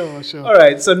 Sure. All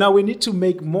right. So now we need to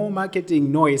make more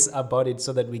marketing noise about it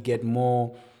so that we get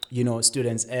more,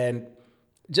 students. And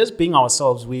just being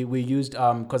ourselves, we used,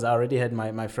 because I already had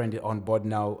my friend on board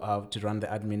now to run the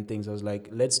admin things. I was like,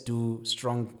 let's do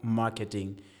strong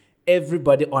marketing.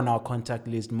 Everybody on our contact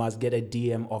list must get a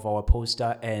DM of our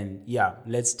poster. And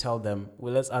let's tell them,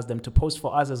 let's ask them to post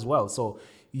for us as well. So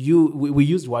we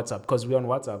used WhatsApp because we're on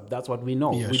WhatsApp. That's what we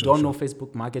know. Yeah, We sure, don't sure. know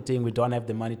Facebook marketing. We don't have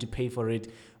the money to pay for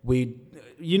it. We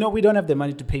don't have the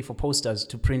money to pay for posters,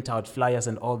 to print out flyers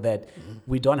and all that.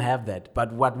 We don't have that.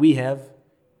 But what we have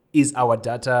is our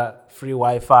data, free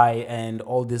Wi-Fi, and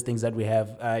all these things that we have.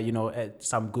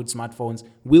 Some good smartphones.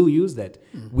 We'll use that.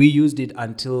 We used it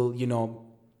until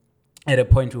at a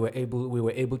point we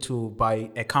were able to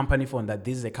buy a company phone. That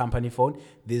this is a company phone.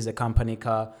 This is a company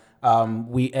car.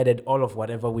 We added all of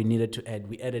whatever we needed to add.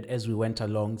 We added as we went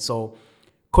along. So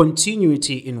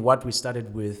continuity in what we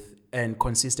started with and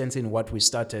consistency in what we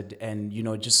started, and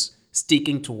just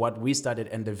sticking to what we started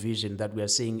and the vision that we are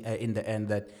seeing in the end,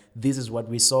 that this is what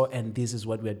we saw and this is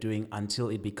what we are doing, until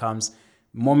it becomes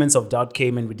moments of doubt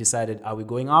came and we decided, are we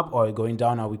going up or are we going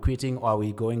down? Are we quitting or are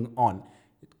we going on?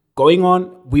 Going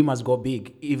on, we must go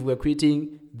big. If we're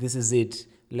quitting, this is it.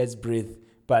 Let's breathe.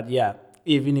 But yeah,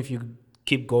 even if you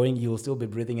keep going, you'll still be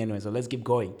breathing anyway. So let's keep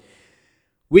going.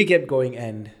 We kept going,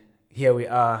 and here we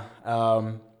are.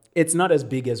 It's not as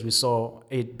big as we saw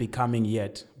it becoming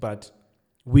yet, but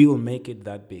we will make it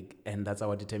that big, and that's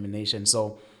our determination.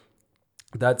 So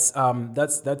that's how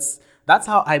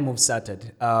IMove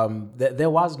started. There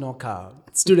was no car.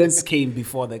 Students came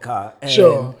before the car. And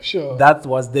Sure. That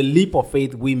was the leap of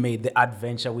faith we made, the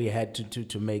adventure we had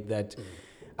to make that.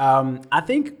 I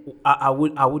think I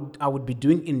would be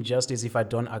doing injustice if I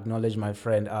don't acknowledge my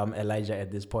friend Elijah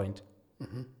at this point.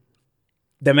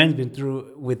 The man's been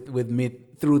through with me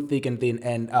through thick and thin,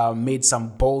 and made some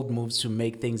bold moves to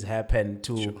make things happen.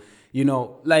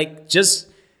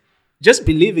 Just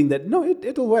believing that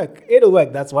it'll work. It'll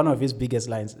work. That's one of his biggest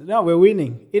lines. No, we're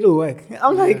winning. It'll work.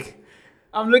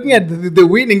 I'm looking at the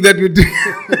winning that we do.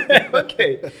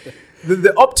 Okay.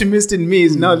 The optimist in me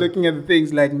is now looking at the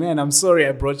things like, man, I'm sorry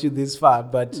I brought you this far,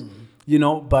 but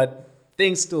but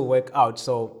things still work out.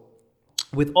 So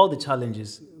with all the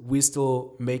challenges, we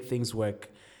still make things work.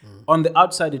 On the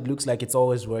outside, it looks like it's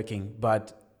always working,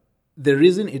 but the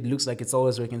reason it looks like it's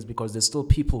always working is because there's still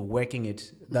people working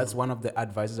it. That's one of the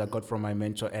advices I got from my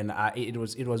mentor, and it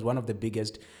was one of the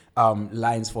biggest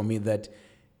lines for me, that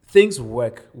things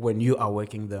work when you are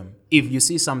working them. If you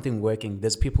see something working,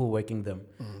 there's people working them.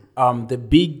 The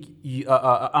big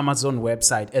Amazon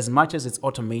website, as much as it's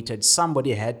automated,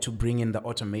 somebody had to bring in the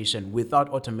automation. Without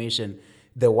automation,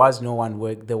 there was no one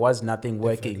work. There was nothing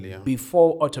working. Yeah.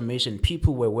 Before automation,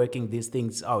 people were working these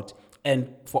things out.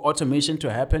 And for automation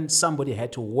to happen, somebody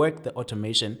had to work the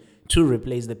automation to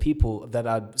replace the people that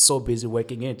are so busy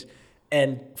working it.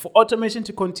 And for automation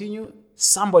to continue,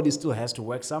 somebody still has to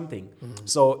work something.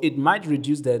 So it might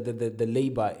reduce the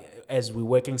labor as we're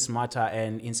working smarter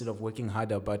and instead of working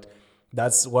harder. But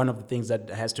that's one of the things that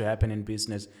has to happen in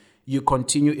business. You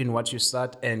continue in what you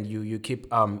start, and you keep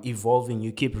evolving,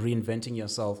 you keep reinventing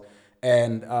yourself.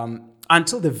 And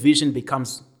until the vision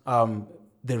becomes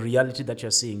the reality that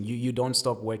you're seeing, you don't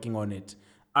stop working on it.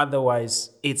 Otherwise,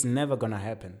 it's never going to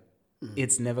happen.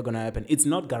 It's never going to happen. It's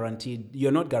not guaranteed.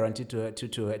 You're not guaranteed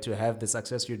to have the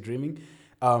success you're dreaming.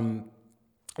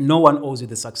 No one owes you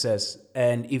the success.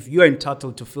 And if you're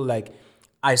entitled to feel like,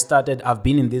 I've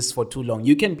been in this for too long,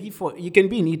 you can be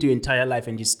in it your entire life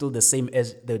and you're still the same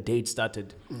as the day it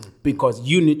started. Because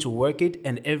you need to work it,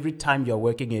 and every time you're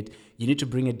working it, you need to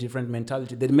bring a different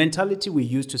mentality. The mentality we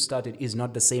use to start it is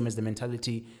not the same as the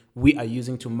mentality we are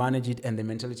using to manage it, and the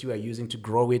mentality we are using to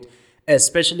grow it,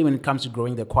 especially when it comes to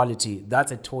growing the quality.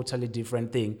 That's a totally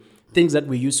different thing. Things that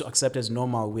we used to accept as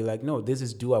normal, we're like, no, this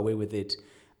is do away with it.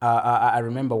 I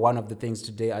remember one of the things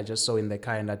today I just saw in the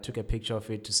car, and I took a picture of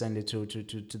it to send it to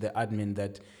the admin,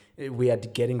 that we are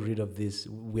getting rid of this.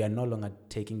 We are no longer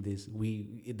taking this.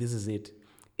 This is it.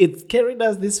 It carried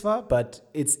us this far, but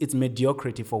it's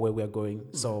mediocrity for where we are going.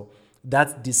 So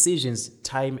that's decisions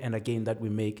time and again that we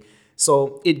make.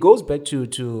 So it goes back to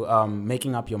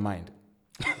making up your mind.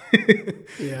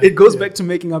 It goes back to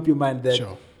making up your mind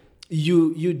that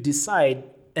you decide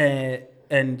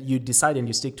and you decide and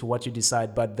you stick to what you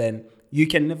decide, but then you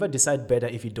can never decide better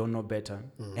if you don't know better.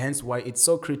 Hence why it's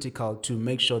so critical to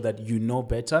make sure that you know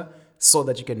better so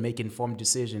that you can make informed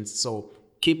decisions. So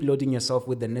keep loading yourself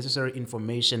with the necessary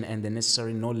information and the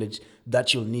necessary knowledge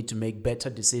that you'll need to make better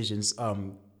decisions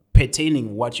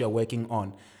pertaining what you're working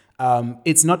on.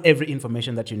 It's not every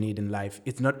information that you need in life.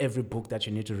 It's not every book that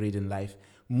you need to read in life.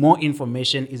 More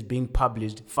information is being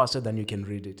published faster than you can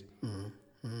read it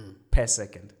per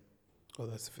second. Oh,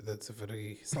 that's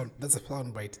a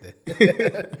sound bite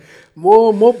there.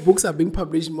 more books are being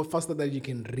published more faster than you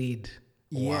can read.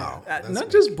 Wow, that's not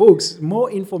big. just books.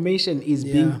 More information is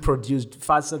Yeah. being produced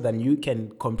faster than you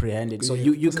can comprehend it. So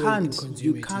Yeah, you faster than you can can't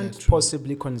consume it, can't true.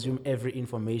 possibly consume every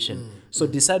information. So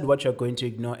decide what you're going to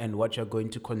ignore and what you're going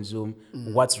to consume.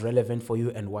 What's relevant for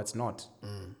you and what's not.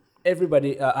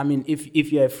 Everybody, I mean,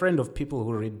 if you're a friend of people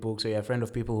who read books or you're a friend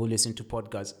of people who listen to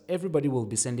podcasts, everybody will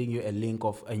be sending you a link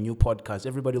of a new podcast.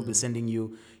 Everybody will be sending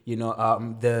you,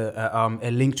 a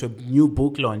link to a new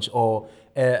book launch or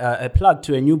a plug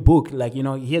to a new book. Like,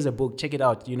 here's a book, check it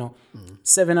out.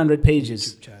 700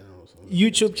 pages. YouTube channel or something.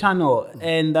 YouTube channel,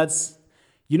 and that's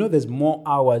there's more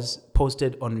hours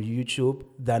posted on YouTube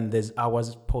than there's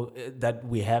hours that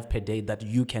we have per day that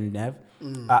you can have.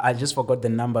 I just forgot the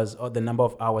numbers or the number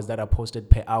of hours that are posted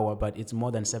per hour, but it's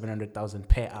more than 700,000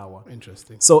 per hour.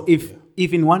 Interesting. So if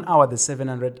in 1 hour there's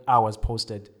 700 hours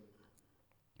posted,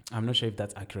 I'm not sure if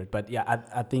that's accurate, but yeah,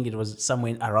 I think it was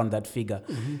somewhere around that figure.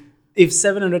 If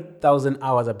 700,000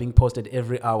 hours are being posted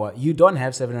every hour, you don't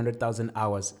have 700,000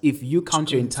 hours. If you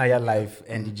count your entire life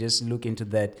and you just look into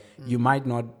that, you might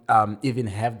not even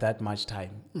have that much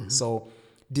time. So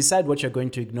decide what you're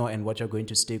going to ignore and what you're going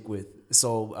to stick with.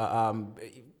 So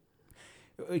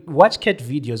watch cat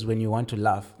videos when you want to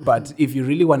laugh. But if you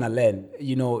really want to learn,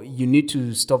 you need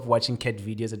to stop watching cat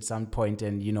videos at some point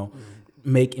and,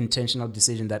 make intentional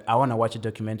decision that I want to watch a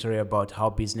documentary about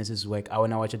how businesses work. I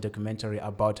want to watch a documentary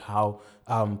about how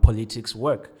politics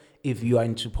work. If you are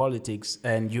into politics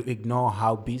and you ignore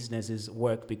how businesses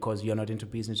work because you're not into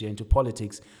business, you're into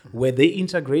politics, where they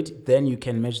integrate, then you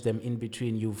can match them in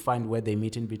between. You find where they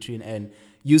meet in between and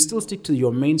you still stick to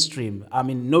your mainstream. I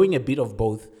mean, knowing a bit of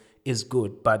both is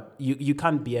good, but you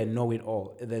can't be a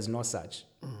know-it-all. There's no such.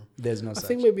 There's no such. I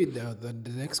think maybe the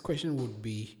next question would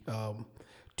be,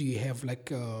 do you have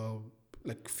like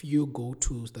few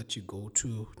go-tos that you go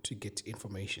to get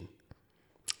information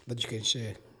that you can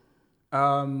share?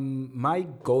 My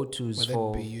go-tos Whether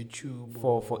it be YouTube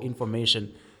for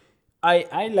information,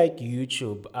 I like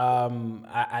YouTube.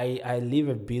 I live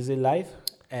a busy life,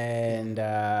 and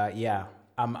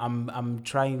I'm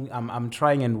trying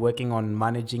and working on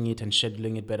managing it and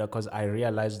scheduling it better because I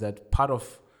realized that part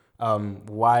of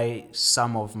why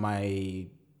some of my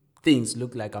things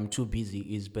look like I'm too busy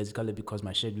is basically because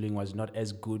my scheduling was not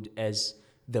as good as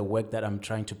the work that I'm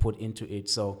trying to put into it.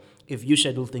 So if you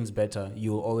schedule things better,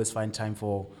 you'll always find time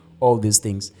for all these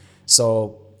things.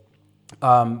 So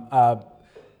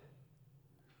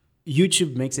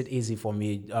YouTube makes it easy for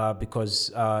me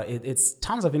because it's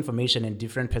tons of information and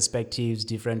different perspectives,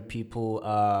 different people.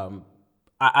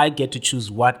 I get to choose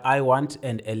what I want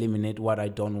and eliminate what I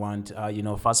don't want.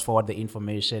 Fast forward the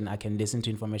information. I can listen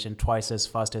to information twice as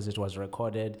fast as it was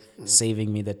recorded,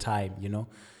 saving me the time,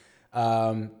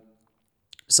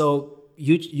 So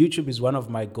YouTube is one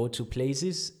of my go-to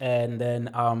places. And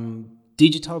then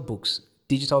digital books.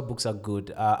 Digital books are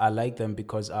good. I like them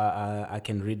because I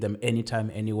can read them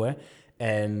anytime, anywhere.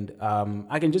 And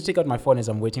I can just take out my phone as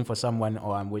I'm waiting for someone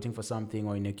or I'm waiting for something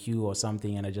or in a queue or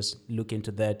something, and I just look into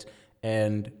that.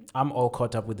 And I'm all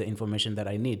caught up with the information that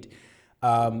I need.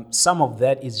 Some of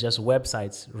that is just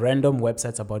websites, random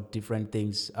websites about different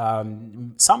things.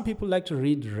 Some people like to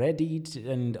read Reddit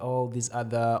and all these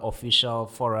other official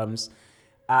forums.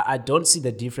 I don't see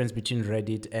the difference between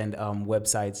Reddit and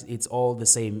websites. It's all the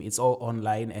same. It's all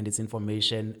online and it's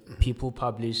information. People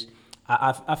publish.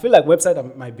 I feel like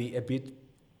website might be a bit,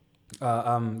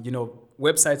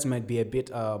 websites might be a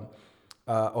bit or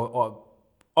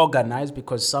organized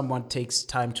because someone takes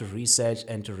time to research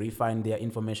and to refine their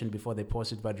information before they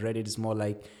post it. But Reddit is more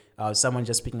like someone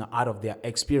just speaking out of their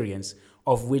experience,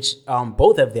 of which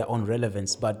both have their own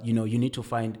relevance. But you need to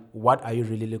find what are you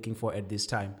really looking for at this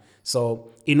time. So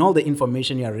in all the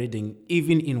information you are reading,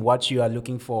 even in what you are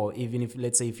looking for, even if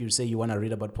let's say if you say you want to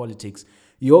read about politics,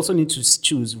 you also need to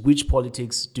choose which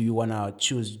politics do you want to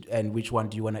choose and which one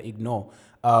do you want to ignore.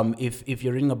 If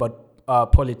you're reading about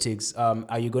politics,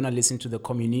 are you going to listen to the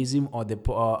communism or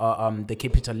the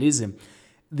capitalism?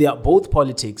 They are both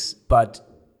politics, but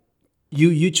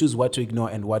you choose what to ignore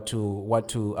and what to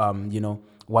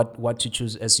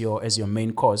choose as your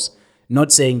main course.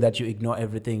 Not saying that you ignore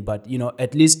everything, but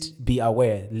at least be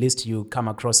aware. At least you come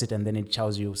across it and then it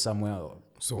tells you somewhere.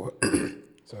 So,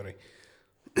 sorry.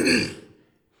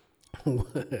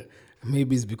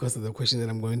 Maybe it's because of the question that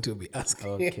I'm going to be asking.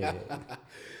 Okay.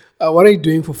 What are you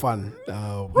doing for fun?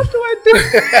 What do I do?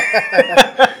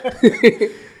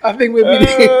 I think maybe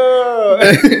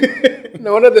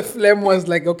no, one of the phlegm was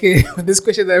like, okay, this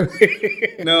question.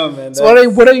 No, man. So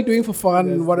what are you doing for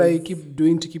fun? What are you keep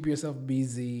doing to keep yourself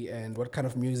busy? And what kind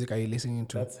of music are you listening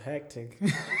to? That's hectic.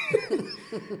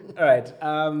 All right.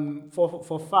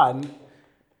 For fun,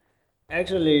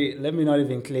 Actually, let me not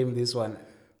even claim this one.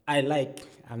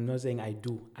 I'm not saying I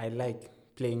do. I like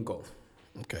playing golf.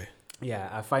 Okay. Yeah,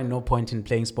 I find no point in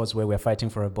playing sports where we're fighting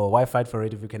for a ball. Why fight for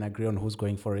it if we can agree on who's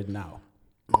going for it now?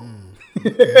 All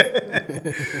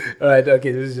right,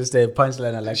 okay, this is just a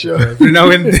punchline I like to throw every now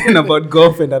and then about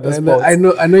golf and other And sports. I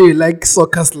know you like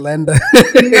soccer slander.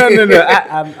 No.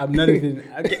 I'm not even.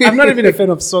 Okay, I'm not even a fan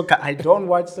of soccer. I don't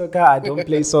watch soccer. I don't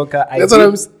play soccer. That's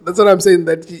what I'm saying.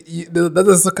 That that's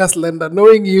a soccer slander.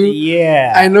 Knowing you,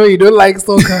 Yeah, I know you don't like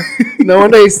soccer. No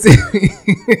wonder you say.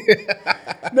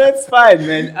 that's fine,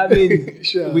 man. I mean,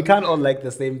 Sure. we can't all like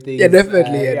the same things. Yeah,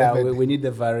 definitely. We need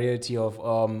the variety of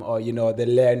or the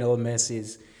Lionel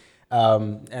Messi's,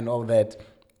 and all that.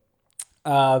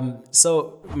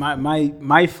 So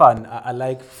my fun, I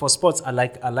like for sports. I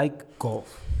like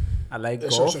golf. I like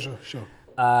golf. Sure.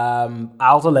 I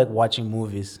also like watching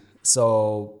movies.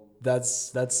 So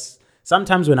that's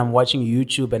sometimes when I'm watching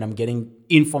YouTube and I'm getting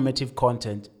informative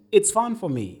content, it's fun for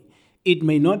me. It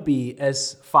may not be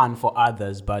as fun for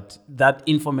others, but that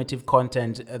informative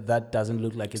content that doesn't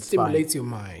look like it's Stimulates fun.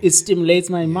 your mind. It stimulates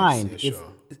my mind. Yeah,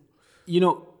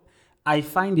 sure. I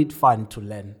find it fun to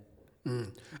learn.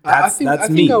 I think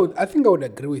me. I think I would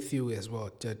agree with you as well.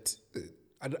 That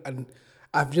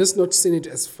I've just not seen it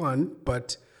as fun,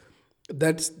 but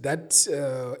that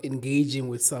engaging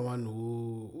with someone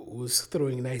who's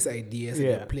throwing nice ideas and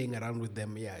Yeah. you're playing around with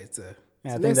them, it's a.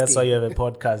 Yeah, I it's a think nice that's why game. you have a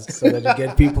podcast, so that you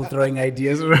get people throwing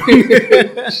ideas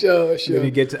around. Sure. Then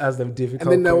you get to ask them difficult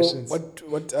And then now, questions.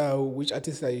 which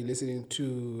artists are you listening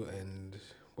to, and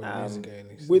what music are you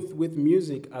listening? With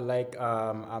music, I like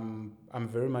I'm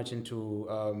very much into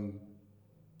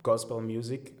gospel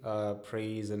music,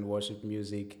 praise and worship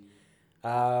music.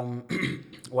 Um,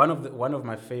 one of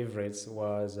my favorites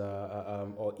was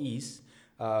or is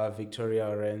Victoria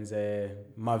Orenze,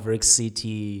 Maverick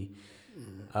City,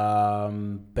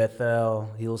 Bethel,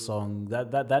 Hillsong,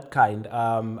 that kind.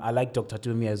 I like Dr.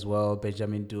 Tumi as well,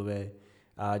 Benjamin Dube,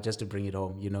 just to bring it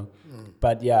home.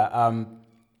 But yeah,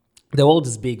 the world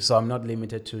is big, so I'm not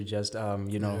limited to just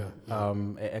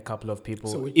a couple of people.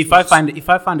 So if I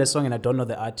find a song and I don't know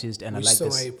the artist and I Which like song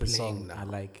this are you the playing song,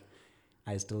 now?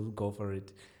 I still go for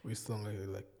it. Which song are you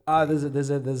like?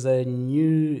 There's a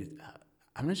new.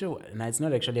 I'm not sure. No, it's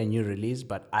not actually a new release,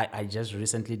 but I just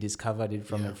recently discovered it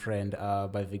from a friend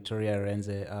by Victoria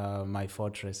Renze, My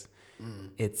Fortress.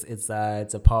 It's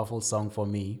a powerful song for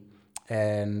me,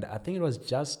 and I think it was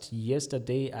just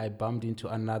yesterday I bumped into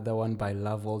another one by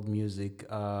Love Old Music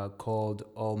called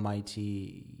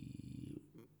Almighty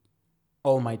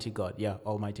God,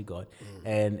 Almighty God,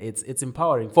 and it's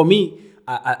empowering for me.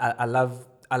 I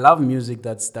love music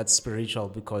that's spiritual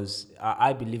because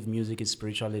I believe music is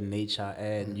spiritual in nature,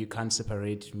 and you can't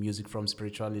separate music from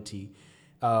spirituality.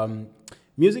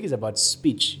 Music is about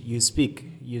speech. You speak,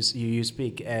 you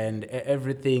speak, and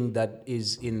everything that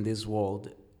is in this world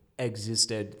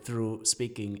existed through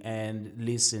speaking and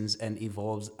listens and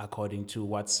evolves according to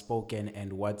what's spoken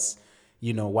and what's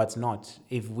not.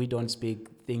 If we don't speak,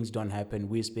 things don't happen.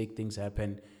 We speak, things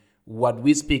happen. What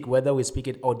we speak, whether we speak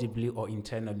it audibly or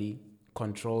internally,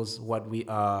 controls what we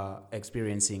are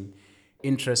experiencing.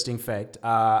 Interesting fact.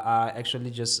 I actually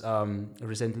just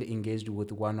recently engaged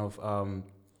with one of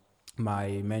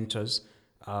my mentors.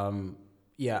 I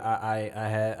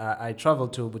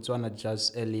traveled to Botswana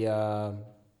just earlier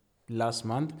last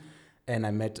month, and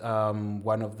I met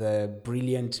one of the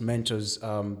brilliant mentors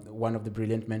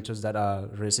that are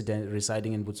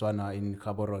residing in Botswana in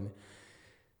Gaborone.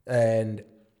 And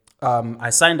I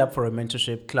signed up for a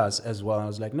mentorship class as well. I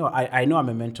was like, no, I know I'm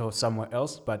a mentor somewhere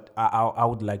else, but I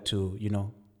would like to,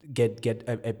 get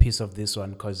a piece of this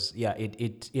one because,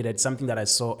 it had something that I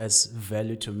saw as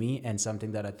value to me and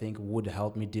something that I think would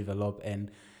help me develop. And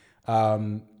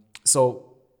so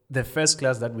the first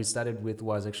class that we started with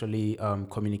was actually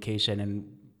communication.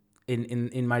 And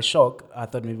in my shock, I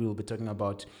thought maybe we'll be talking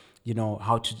about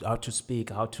how to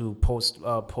speak, how to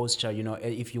posture.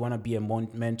 If you want to be a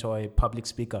mentor, a public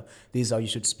speaker, this is how you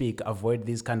should speak. Avoid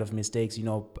these kind of mistakes.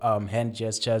 Hand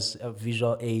gestures,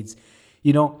 visual aids.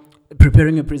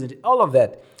 Preparing a presentation, all of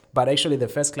that. But actually, the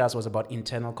first class was about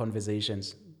internal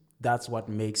conversations. That's what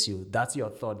makes you. That's your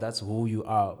thought. That's who you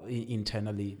are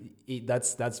internally.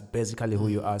 That's basically who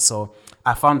you are. So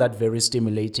I found that very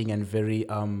stimulating and very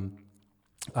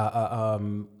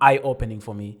eye-opening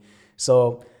for me.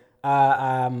 So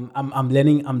I'm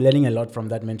learning a lot from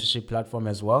that mentorship platform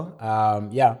as well.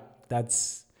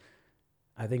 That's.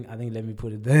 I think let me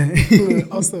put it there.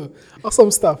 Awesome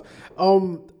stuff.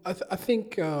 I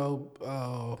think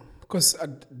because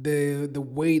the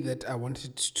way that I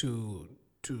wanted to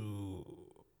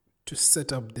to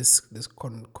set up this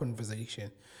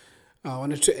conversation. I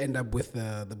wanted to end up with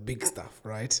the big stuff,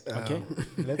 right? Okay,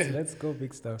 let's go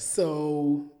big stuff.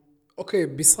 So, okay,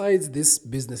 besides this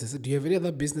businesses, do you have any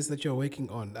other business that you're working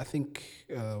on? I think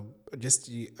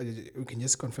we can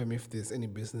just confirm if there's any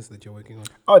business that you're working on.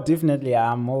 Oh, definitely.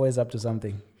 I'm always up to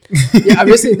something. Yeah, I'm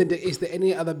just saying that is there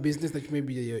any other business that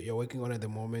maybe you're working on at the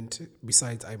moment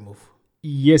besides iMove?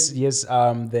 Yes.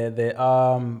 There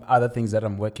other things that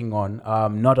I'm working on.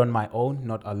 Not on my own,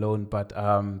 not alone, but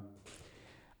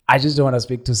I just don't want to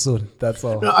speak too soon. That's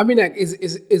all. No, I mean, like, is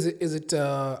it?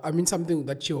 I mean, something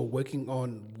that you're working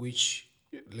on, which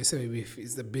let's say if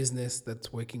it's the business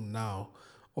that's working now,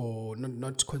 or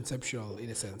not conceptual in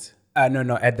a sense.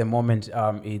 No. At the moment,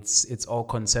 it's all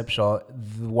conceptual.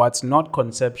 What's not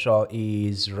conceptual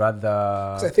is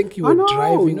rather. 'Cause I think you Oh, were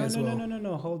driving no, as no, well. no, no,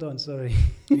 no, no. Hold on, sorry.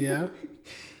 Yeah.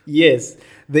 Yes,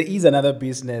 there is another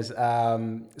business.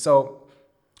 So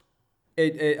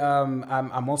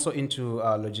I'm also into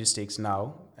logistics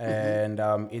now, and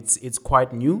it's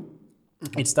quite new.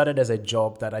 It started as a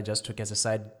job that I just took as a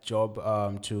side job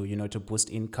to boost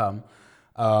income.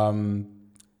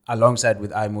 Alongside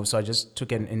with iMove, so I just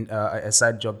took a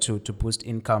side job to boost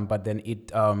income, but then it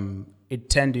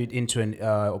turned it into an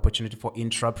opportunity for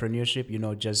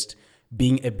intrapreneurship. Just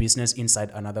being a business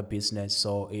inside another business.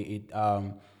 So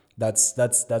that's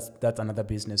another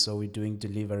business. So we're doing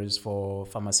deliveries for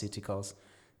pharmaceuticals.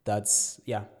 That's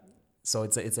yeah. So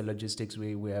it's a logistics.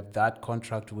 We have that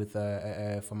contract with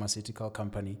a pharmaceutical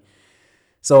company.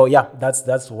 So yeah,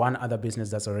 that's one other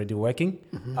business that's already working.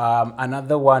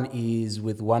 Another one is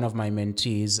with one of my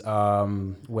mentees,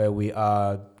 where we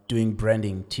are doing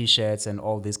branding, T-shirts, and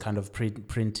all this kind of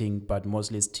printing, but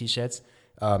mostly it's T-shirts.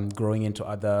 Growing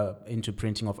into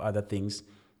printing of other things.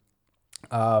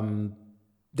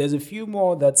 There's a few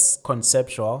more that's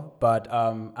conceptual, but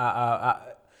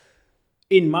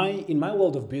in my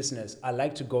world of business, I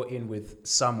like to go in with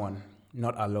someone,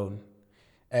 not alone.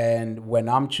 And when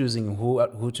I'm choosing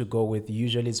who to go with,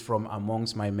 usually it's from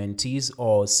amongst my mentees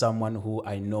or someone who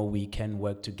I know we can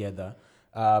work together.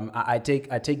 I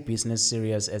take business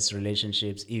serious as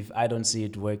relationships. If I don't see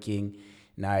it working,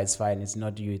 nah, it's fine. It's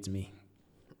not you, it's me.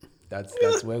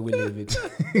 That's where we leave it.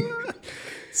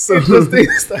 So Interesting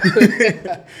stuff.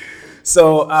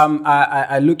 So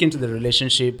I look into the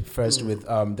relationship first with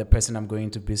the person I'm going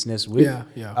into business with.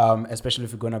 Yeah. Especially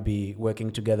if we're going to be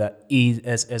working together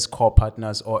as core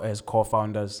partners or as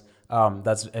co-founders.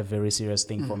 That's a very serious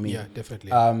thing for me. Yeah,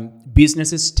 definitely.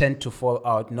 Businesses tend to fall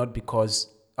out not because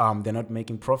they're not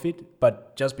making profit,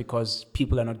 but just because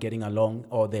people are not getting along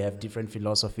or they have different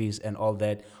philosophies and all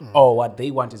that. Or what they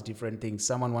want is different things.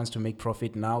 Someone wants to make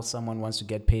profit now. Someone wants to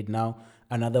get paid now.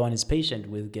 Another one is patient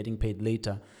with getting paid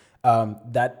later.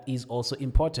 That is also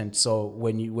important. So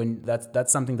when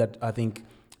that's something that I think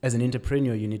as an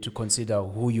entrepreneur you need to consider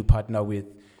who you partner with.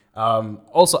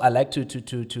 Also, I like to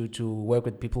work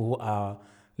with people who are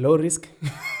low risk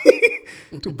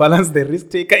to balance the risk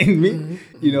taker in me.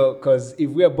 Because if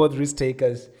we are both risk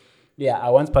takers, yeah, I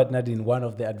once partnered in one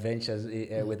of the adventures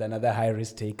with another high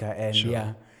risk taker, and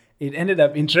yeah, it ended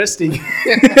up interesting.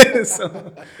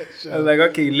 So I was like,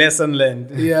 okay, lesson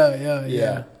learned.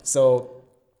 Yeah. So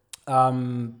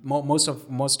most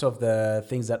of the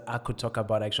things that I could talk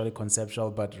about are actually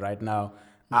conceptual, but right now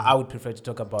I would prefer to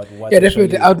talk about what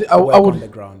Definitely. I would on the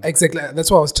ground. Exactly. That's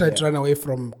why I was trying to run away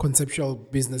from conceptual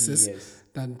businesses. Yes.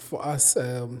 And for us,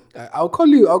 I'll call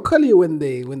you when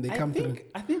they come through.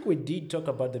 I think we did talk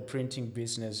about the printing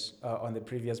business on the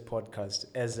previous podcast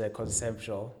as a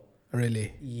conceptual.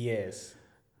 Really? Yes.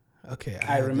 Okay.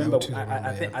 I remember.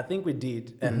 Yeah. I think we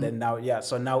did, and then now, yeah.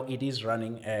 So now it is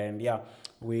running, and yeah,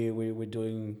 we're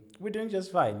doing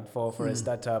just fine for a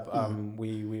startup.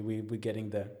 We're getting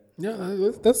there.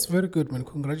 Yeah, that's very good, man.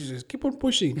 Congratulations. Keep on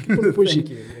pushing. Keep on pushing.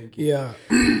 Thank you. Yeah.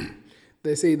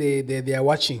 They say they are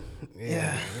watching.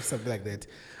 Yeah. Something like that.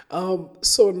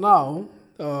 So now,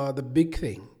 the big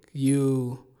thing,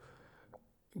 you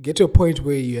get to a point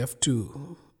where you have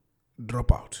to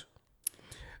drop out.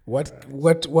 What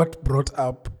brought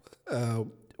up?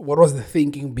 What was the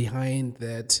thinking behind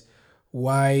that?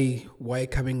 Why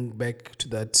coming back to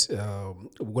that?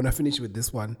 We're gonna finish with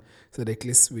this one, so that at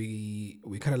least we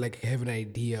kind of like have an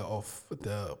idea of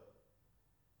the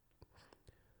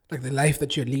life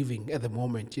that you're living at the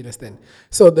moment. You understand?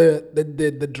 So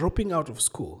the dropping out of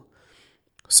school.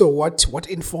 So what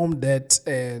informed that,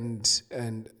 and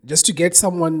just to get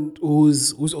someone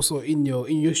who's also in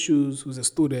your shoes, who's a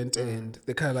student, and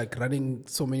they're kind of like running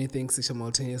so many things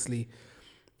simultaneously,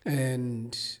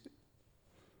 and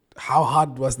how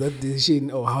hard was that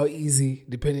decision, or how easy,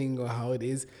 depending on how it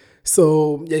is,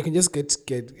 So yeah, you can just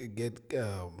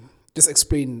just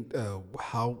explain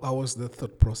how was the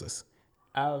thought process.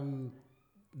 Um,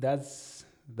 that's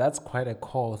quite a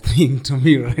core thing to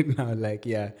me right now. Like,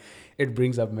 yeah, it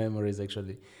brings up memories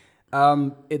actually.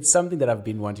 It's something that I've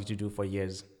been wanting to do for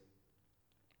years.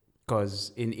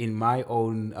 Because in my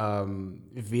own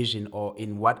vision, or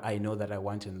in what I know that I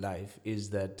want in life,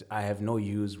 is that I have no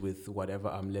use with whatever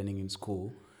I'm learning in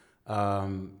school,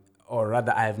 um, or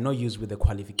rather I have no use with the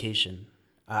qualification.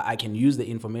 I can use the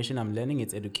information I'm learning,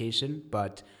 it's education,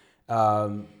 but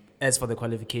um, as for the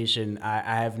qualification,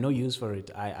 I have no use for it.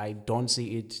 I don't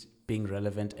see it being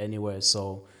relevant anywhere.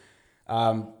 So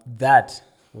that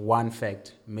one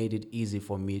fact made it easy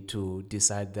for me to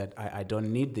decide that I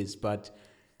don't need this. But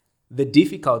the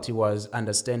difficulty was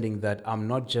understanding that I'm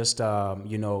not just,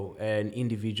 an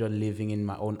individual living in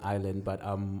my own island, but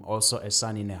I'm also a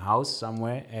son in a house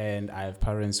somewhere, and I have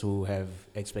parents who have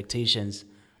expectations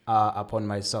upon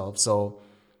myself. So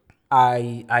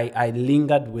I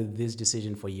lingered with this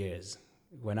decision for years.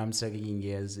 When I'm saying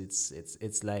years,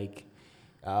 it's like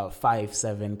 5,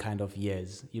 7 kind of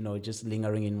years, just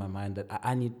lingering in my mind that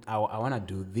I want to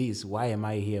do this. Why am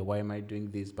I here? Why am I doing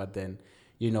this? But then,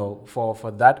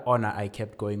 for that honor, I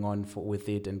kept going on with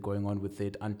it and going on with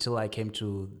it until I came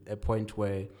to a point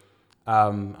where I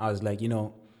was like,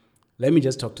 let me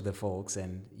just talk to the folks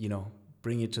and,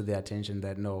 bring it to their attention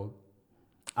that no,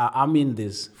 I'm in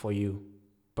this for you,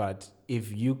 but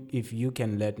if you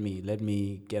can let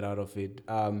me get out of it.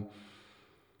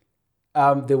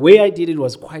 The way I did it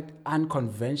was quite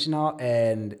unconventional,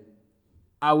 and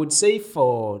I would say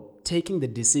for taking the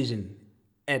decision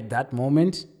at that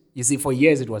moment, you see, for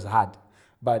years it was hard.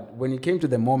 But when it came to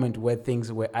the moment where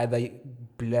things were either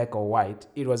black or white,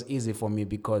 it was easy for me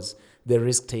because the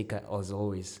risk taker, as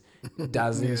always,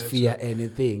 doesn't Yeah, fear sure,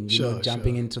 anything,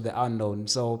 jumping sure. into the unknown.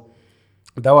 So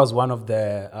that was one of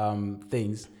the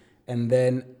things. And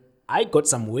then I got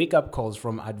some wake up calls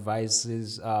from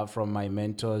advices from my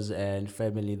mentors and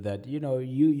family that,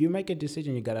 you make a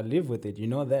decision, you got to live with it. You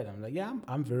know that? I'm like, yeah,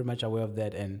 I'm very much aware of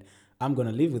that, and I'm going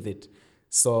to live with it.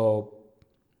 So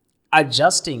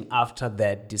adjusting after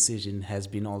that decision has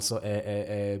been also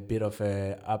a bit of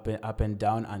a up and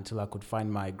down until I could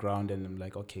find my ground, and I'm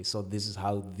like, okay, so this is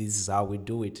how we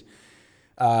do it.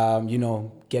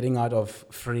 Getting out of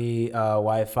free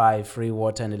Wi-Fi, free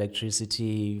water and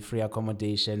electricity, free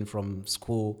accommodation from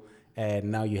school,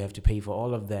 and now you have to pay for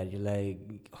all of that. You're like,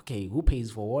 okay, who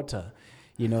pays for water?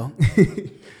 You know.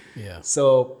 Yeah.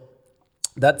 So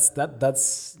that's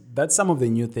some of the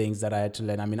new things that I had to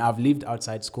learn. I mean, I've lived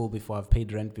outside school before, I've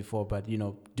paid rent before, but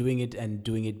doing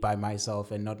it by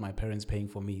myself and not my parents paying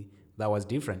for me, that was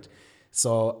different.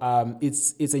 So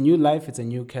it's a new life, it's a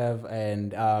new curve,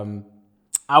 and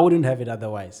I wouldn't have it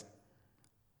otherwise.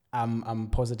 I'm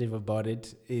positive about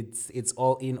it. It's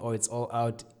all in or it's all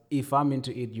out. If I'm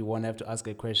into it, you won't have to ask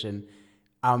a question.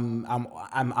 I'm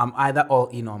either all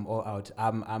in or I'm all out.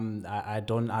 I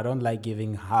don't like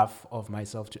giving half of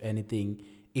myself to anything.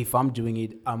 If I'm doing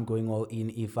it, I'm going all in.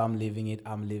 If I'm living it,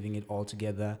 I'm living it all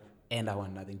together, and I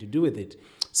want nothing to do with it.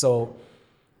 So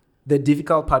the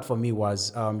difficult part for me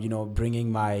was,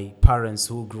 bringing my parents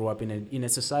who grew up in a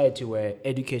society where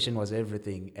education was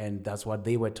everything, and that's what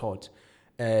they were taught.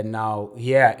 And now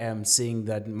here I am seeing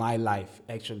that my life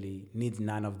actually needs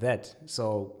none of that.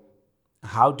 So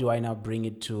how do I now bring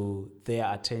it to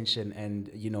their attention and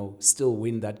still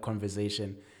win that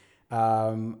conversation?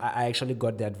 I actually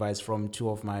got the advice from two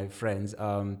of my friends,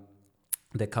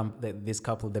 this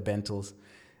couple, the Bentles.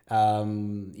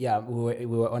 Yeah, we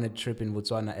were on a trip in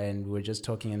Botswana, and we were just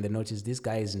talking, and they noticed this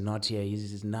guy is not here.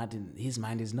 He's not in his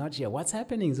mind is not here. What's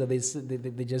happening? So they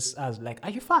just asked, like,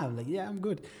 "Are you fine?" I'm like, "Yeah, I'm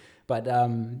good." But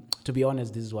to be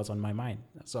honest, this is what's on my mind.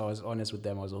 So I was honest with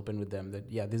them. I was open with them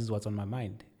that, yeah, this is what's on my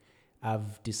mind.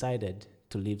 I've decided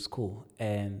to leave school,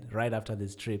 and right after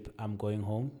this trip, I'm going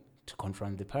home to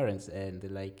confront the parents, and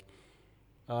they're like,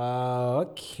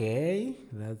 okay,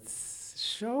 that's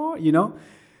sure.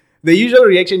 The usual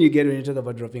reaction you get when you talk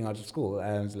about dropping out of school.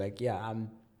 I was like, yeah,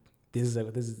 this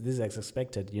is as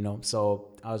expected. So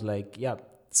I was like, yeah.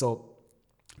 So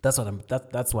that's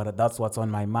what's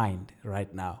on my mind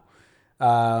right now.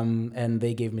 And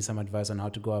they gave me some advice on how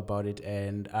to go about it,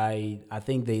 and I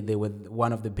think they were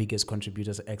one of the biggest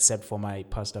contributors, except for my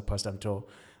Pastor Mtho.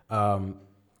 Um,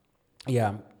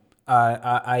 yeah,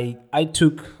 I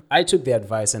took the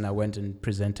advice, and I went and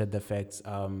presented the facts.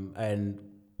 And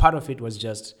part of it was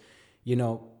just, you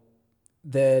know,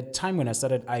 the time when I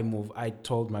started IMove, I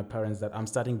told my parents that I'm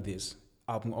starting this.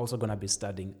 I'm also gonna be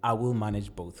studying. I will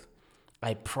manage both.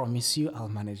 I promise you, I'll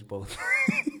manage both.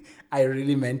 I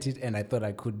really meant it, and I thought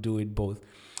I could do it both.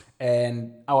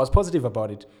 And I was positive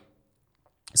about it.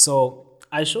 So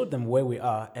I showed them where we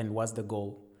are and what's the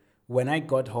goal. When I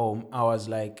got home, I was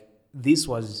like, this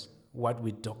was what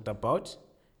we talked about,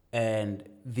 and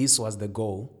this was the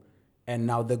goal. And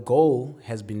now the goal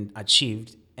has been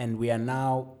achieved, and we are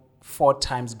now 4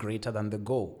 times greater than the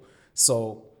goal.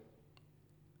 So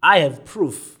I have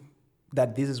proof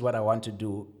that this is what I want to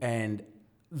do, and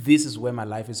this is where my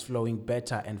life is flowing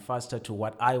better and faster to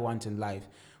what I want in life.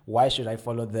 Why should I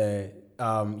follow the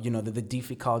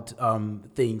difficult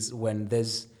things when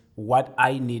there's what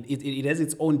I need? It has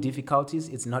its own difficulties.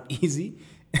 It's not easy.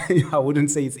 I wouldn't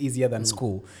say it's easier than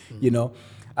school.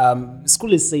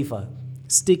 School is safer.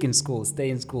 Stick in school. Stay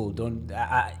in school. Don't.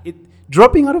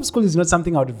 Dropping out of school is not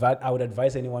something I would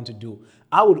advise anyone to do.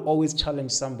 I would always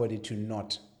challenge somebody to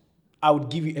not. I would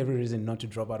give you every reason not to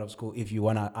drop out of school if you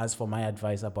want to ask for my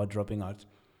advice about dropping out.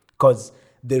 Because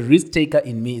the risk taker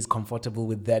in me is comfortable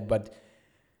with that. But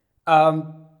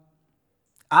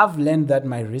I've learned that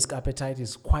my risk appetite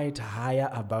is quite higher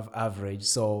above average.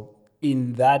 So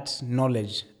in that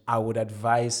knowledge, I would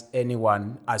advise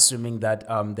anyone, assuming that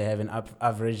they have an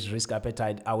average risk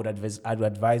appetite, I would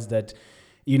advise that,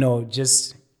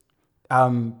 just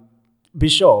be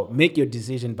sure, make your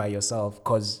decision by yourself,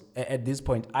 because at this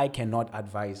point, I cannot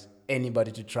advise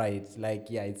anybody to try it. Like,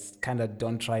 yeah, it's kind of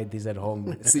don't try this at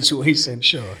home situation.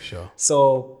 Sure.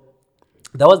 So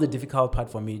that was the difficult part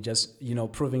for me, just,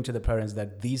 proving to the parents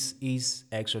that this is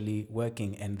actually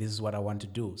working and this is what I want to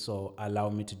do. So allow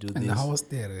me to do this. And how was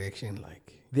their reaction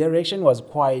like? Their reaction was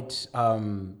quite, I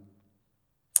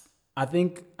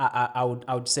think I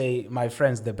would say my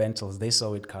friends, the Bentles, they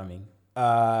saw it coming.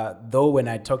 Though when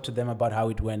I talked to them about how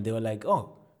it went, they were like,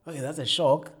 oh, okay, that's a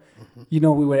shock.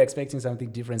 Mm-hmm. We were expecting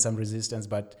something different, some resistance,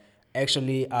 but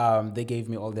actually they gave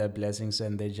me all their blessings,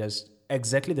 and they just,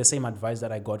 exactly the same advice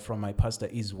that I got from my pastor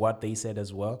is what they said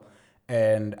as well.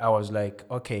 And I was like,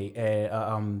 okay,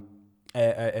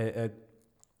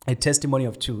 a testimony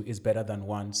of two is better than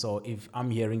one. So if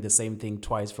I'm hearing the same thing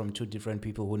twice from two different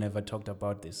people who never talked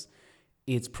about this,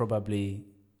 it's probably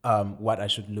what I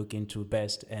should look into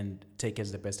best and take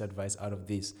as the best advice out of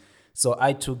this. So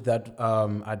I took that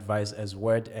advice as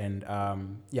word, and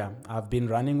I've been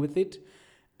running with it,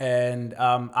 and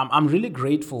I'm really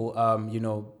grateful.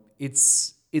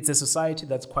 It's a society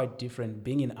that's quite different.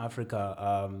 Being in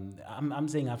Africa, I'm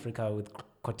saying Africa with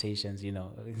quotations,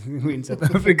 in South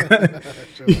Africa.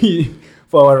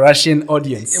 For our Russian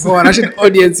audience. For our Russian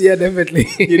audience, yeah, definitely.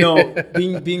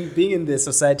 Being in the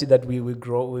society that we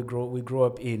grow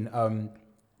up in,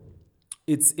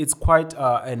 it's quite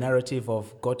a narrative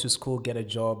of go to school, get a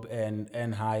job, and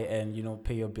earn high, and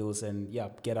pay your bills, and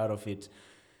get out of it.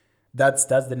 That's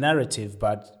the narrative.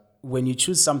 But when you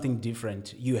choose something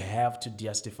different, you have to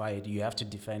justify it, you have to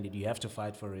defend it, you have to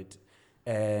fight for it,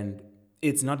 and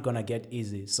it's not gonna get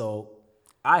easy. So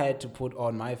I had to put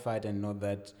on my fight and know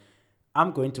that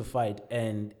I'm going to fight,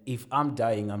 and if I'm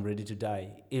dying, I'm ready to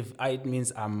die. If it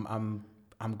means I'm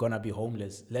gonna be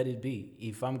homeless, let it be.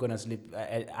 If I'm gonna sleep,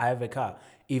 I have a car.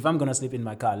 If I'm gonna sleep in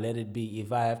my car, let it be.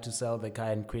 If I have to sell the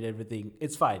car and quit everything,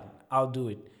 it's fine. I'll do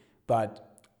it. But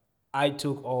I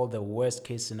took all the worst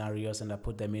case scenarios and I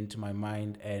put them into my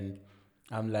mind, and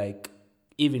I'm like,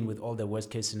 even with all the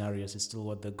worst case scenarios, it's still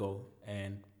worth the go,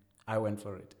 and I went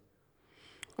for it.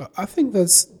 I think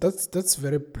that's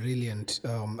very brilliant,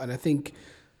 and I think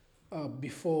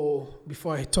before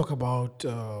I talk about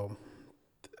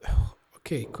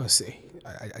okay, because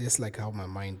I just like how my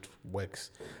mind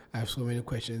works. I have so many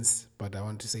questions, but I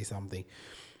want to say something.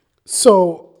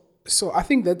 So I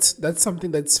think that's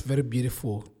something that's very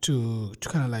beautiful to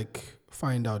kind of like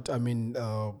find out. I mean,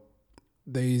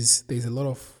 there's a lot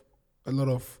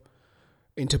of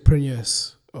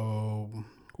entrepreneurs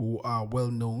who are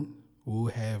well known, who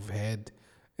have had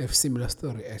a similar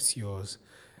story as yours,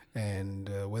 and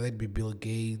whether it be Bill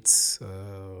Gates,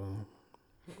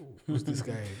 who's this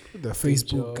guy, the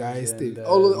Facebook guys,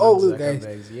 all the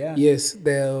guys, yes,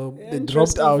 they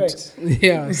dropped out.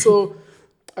 Yeah, so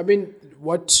I mean,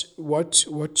 what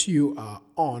you are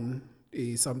on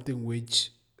is something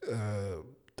which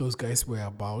those guys were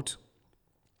about.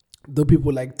 Though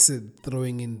people liked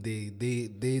throwing in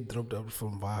they dropped out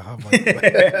from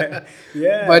Harvard.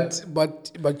 Yeah.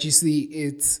 But you see,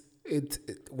 it's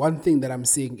one thing that I'm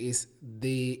saying is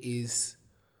they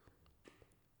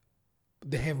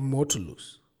have more to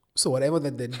lose. So whatever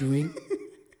that they're doing,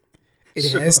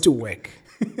 it has to work.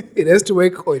 It has to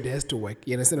work, or it has to work.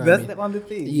 You understand what I mean? That's the only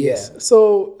thing. Yes. Yeah.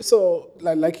 So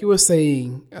like you were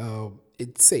saying,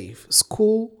 it's safe.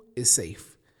 School is safe.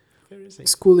 Very safe.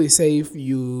 School is safe.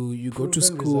 You go to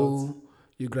Proven school, results.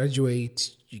 you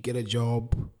graduate, you get a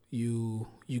job, you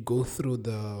go through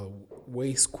the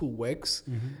way school works,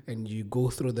 and you go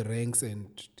through the ranks and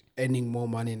earning more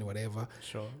money and whatever.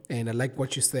 Sure. And I like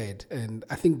what you said, and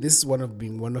I think this is one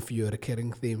of your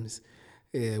recurring themes,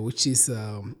 which is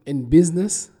in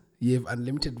business you have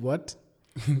unlimited what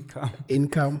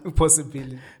income.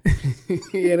 Possibility.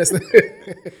 You understand?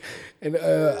 And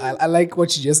I like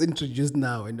what you just introduced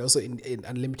now, and also in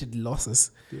unlimited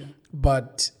losses. Yeah.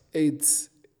 But those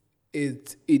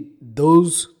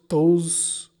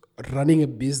running a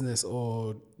business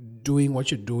or doing what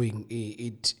you're doing,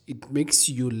 it makes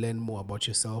you learn more about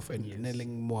yourself and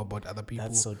learning more about other people.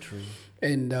 That's so true.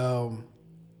 And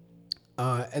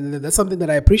that's something that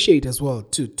I appreciate as well,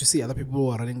 to see other people who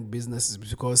are running businesses,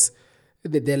 because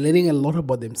they're learning a lot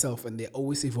about themselves, and they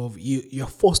always evolve. You're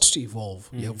forced to evolve.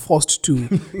 You're forced to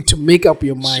make up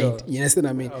your mind. Sure. You understand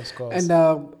what I mean? Of course. And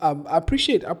I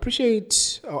appreciate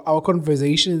our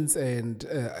conversations and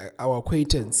our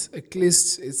acquaintance. At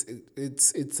least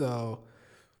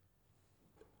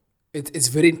it's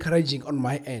very encouraging on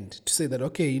my end to say that,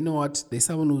 okay, you know what, there's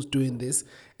someone who's doing this,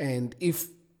 and if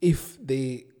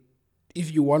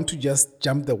you want to just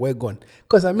jump the wagon,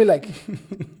 because I mean, like,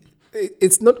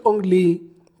 it's not only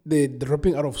the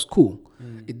dropping out of school.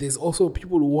 There's also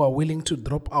people who are willing to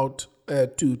drop out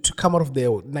to come out of their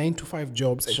 9-to-5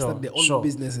 jobs and start their own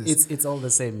businesses. It's all the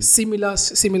same. Similar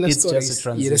It's stories. just a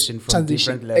transition from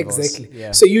different levels. Exactly.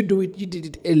 Yeah. So you did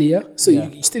it earlier, so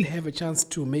you still have a chance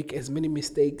to make as many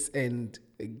mistakes and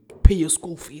pay your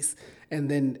school fees. And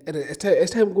then as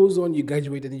time goes on, you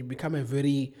graduate and you become a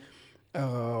very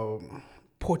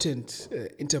potent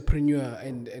entrepreneur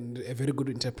and a very good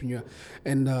entrepreneur.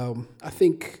 And I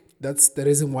think that's the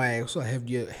reason why I also have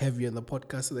you on the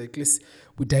podcast, so that at least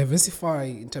we diversify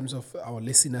in terms of our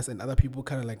listeners, and other people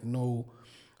kind of like know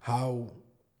how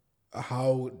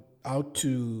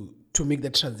to make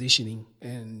that transitioning,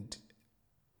 and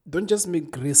don't just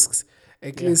make risks.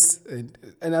 At least and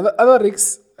other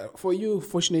risks for you,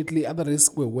 fortunately, other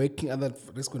risks were working, other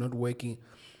risks were not working.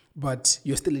 But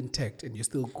you're still intact, and you're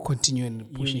still continuing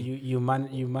pushing. You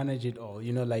manage it all.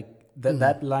 You know, like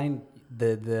that line,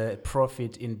 the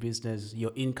profit in business,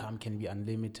 your income can be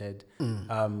unlimited.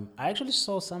 I actually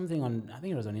saw something I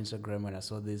think it was on Instagram when I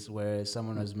saw this, where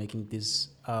someone was making this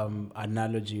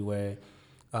analogy where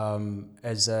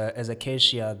as a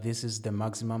cashier, this is the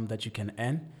maximum that you can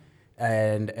earn,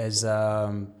 and as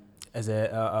a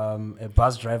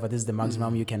bus driver, this is the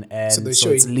maximum you can earn. So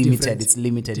it's limited. It's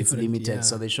limited. Yeah.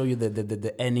 So they show you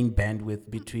the earning bandwidth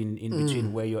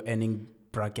between where you're earning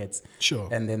brackets. Sure.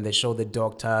 And then they show the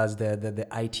doctors, the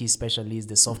IT specialists,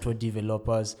 the software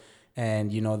developers, and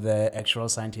the actual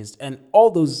scientists, and all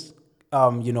those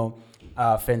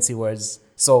fancy words.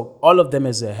 So all of them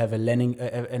have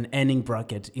an earning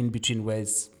bracket in between, where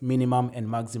it's minimum and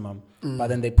maximum. But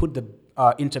then they put the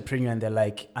entrepreneur and they're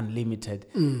like unlimited.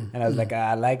 And I was like,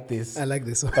 I like this.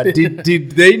 But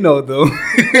did they know though?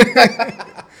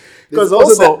 Because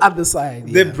also the other side,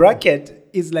 the bracket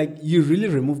is like, you really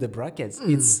remove the brackets.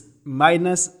 It's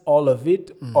minus all of it,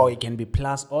 or it can be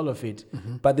plus all of it.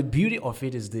 But the beauty of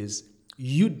it is this: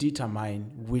 you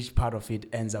determine which part of it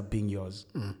ends up being yours.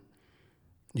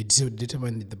 You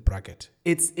determine the bracket.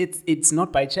 It's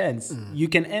not by chance. You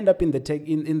can end up in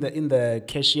the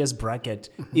cashier's bracket,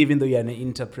 even though you're an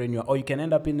entrepreneur, or you can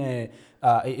end up in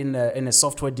a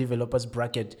software developer's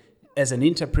bracket as an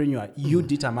entrepreneur. You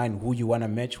determine who you want to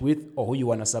match with or who you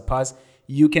want to surpass.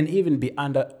 You can even be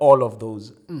under all of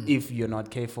those if you're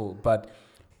not careful. But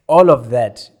all of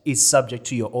that is subject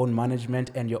to your own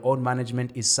management, and your own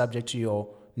management is subject to your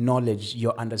knowledge,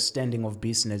 your understanding of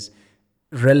business,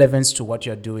 relevance to what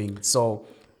you're doing. So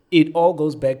it all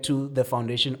goes back to the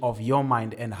foundation of your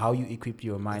mind and how you equip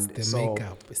your mind. It's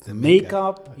the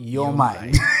makeup your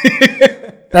mind.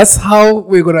 That's how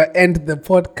we're going to end the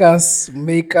podcast.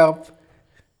 Make up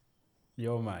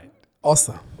your mind.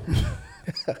 Awesome.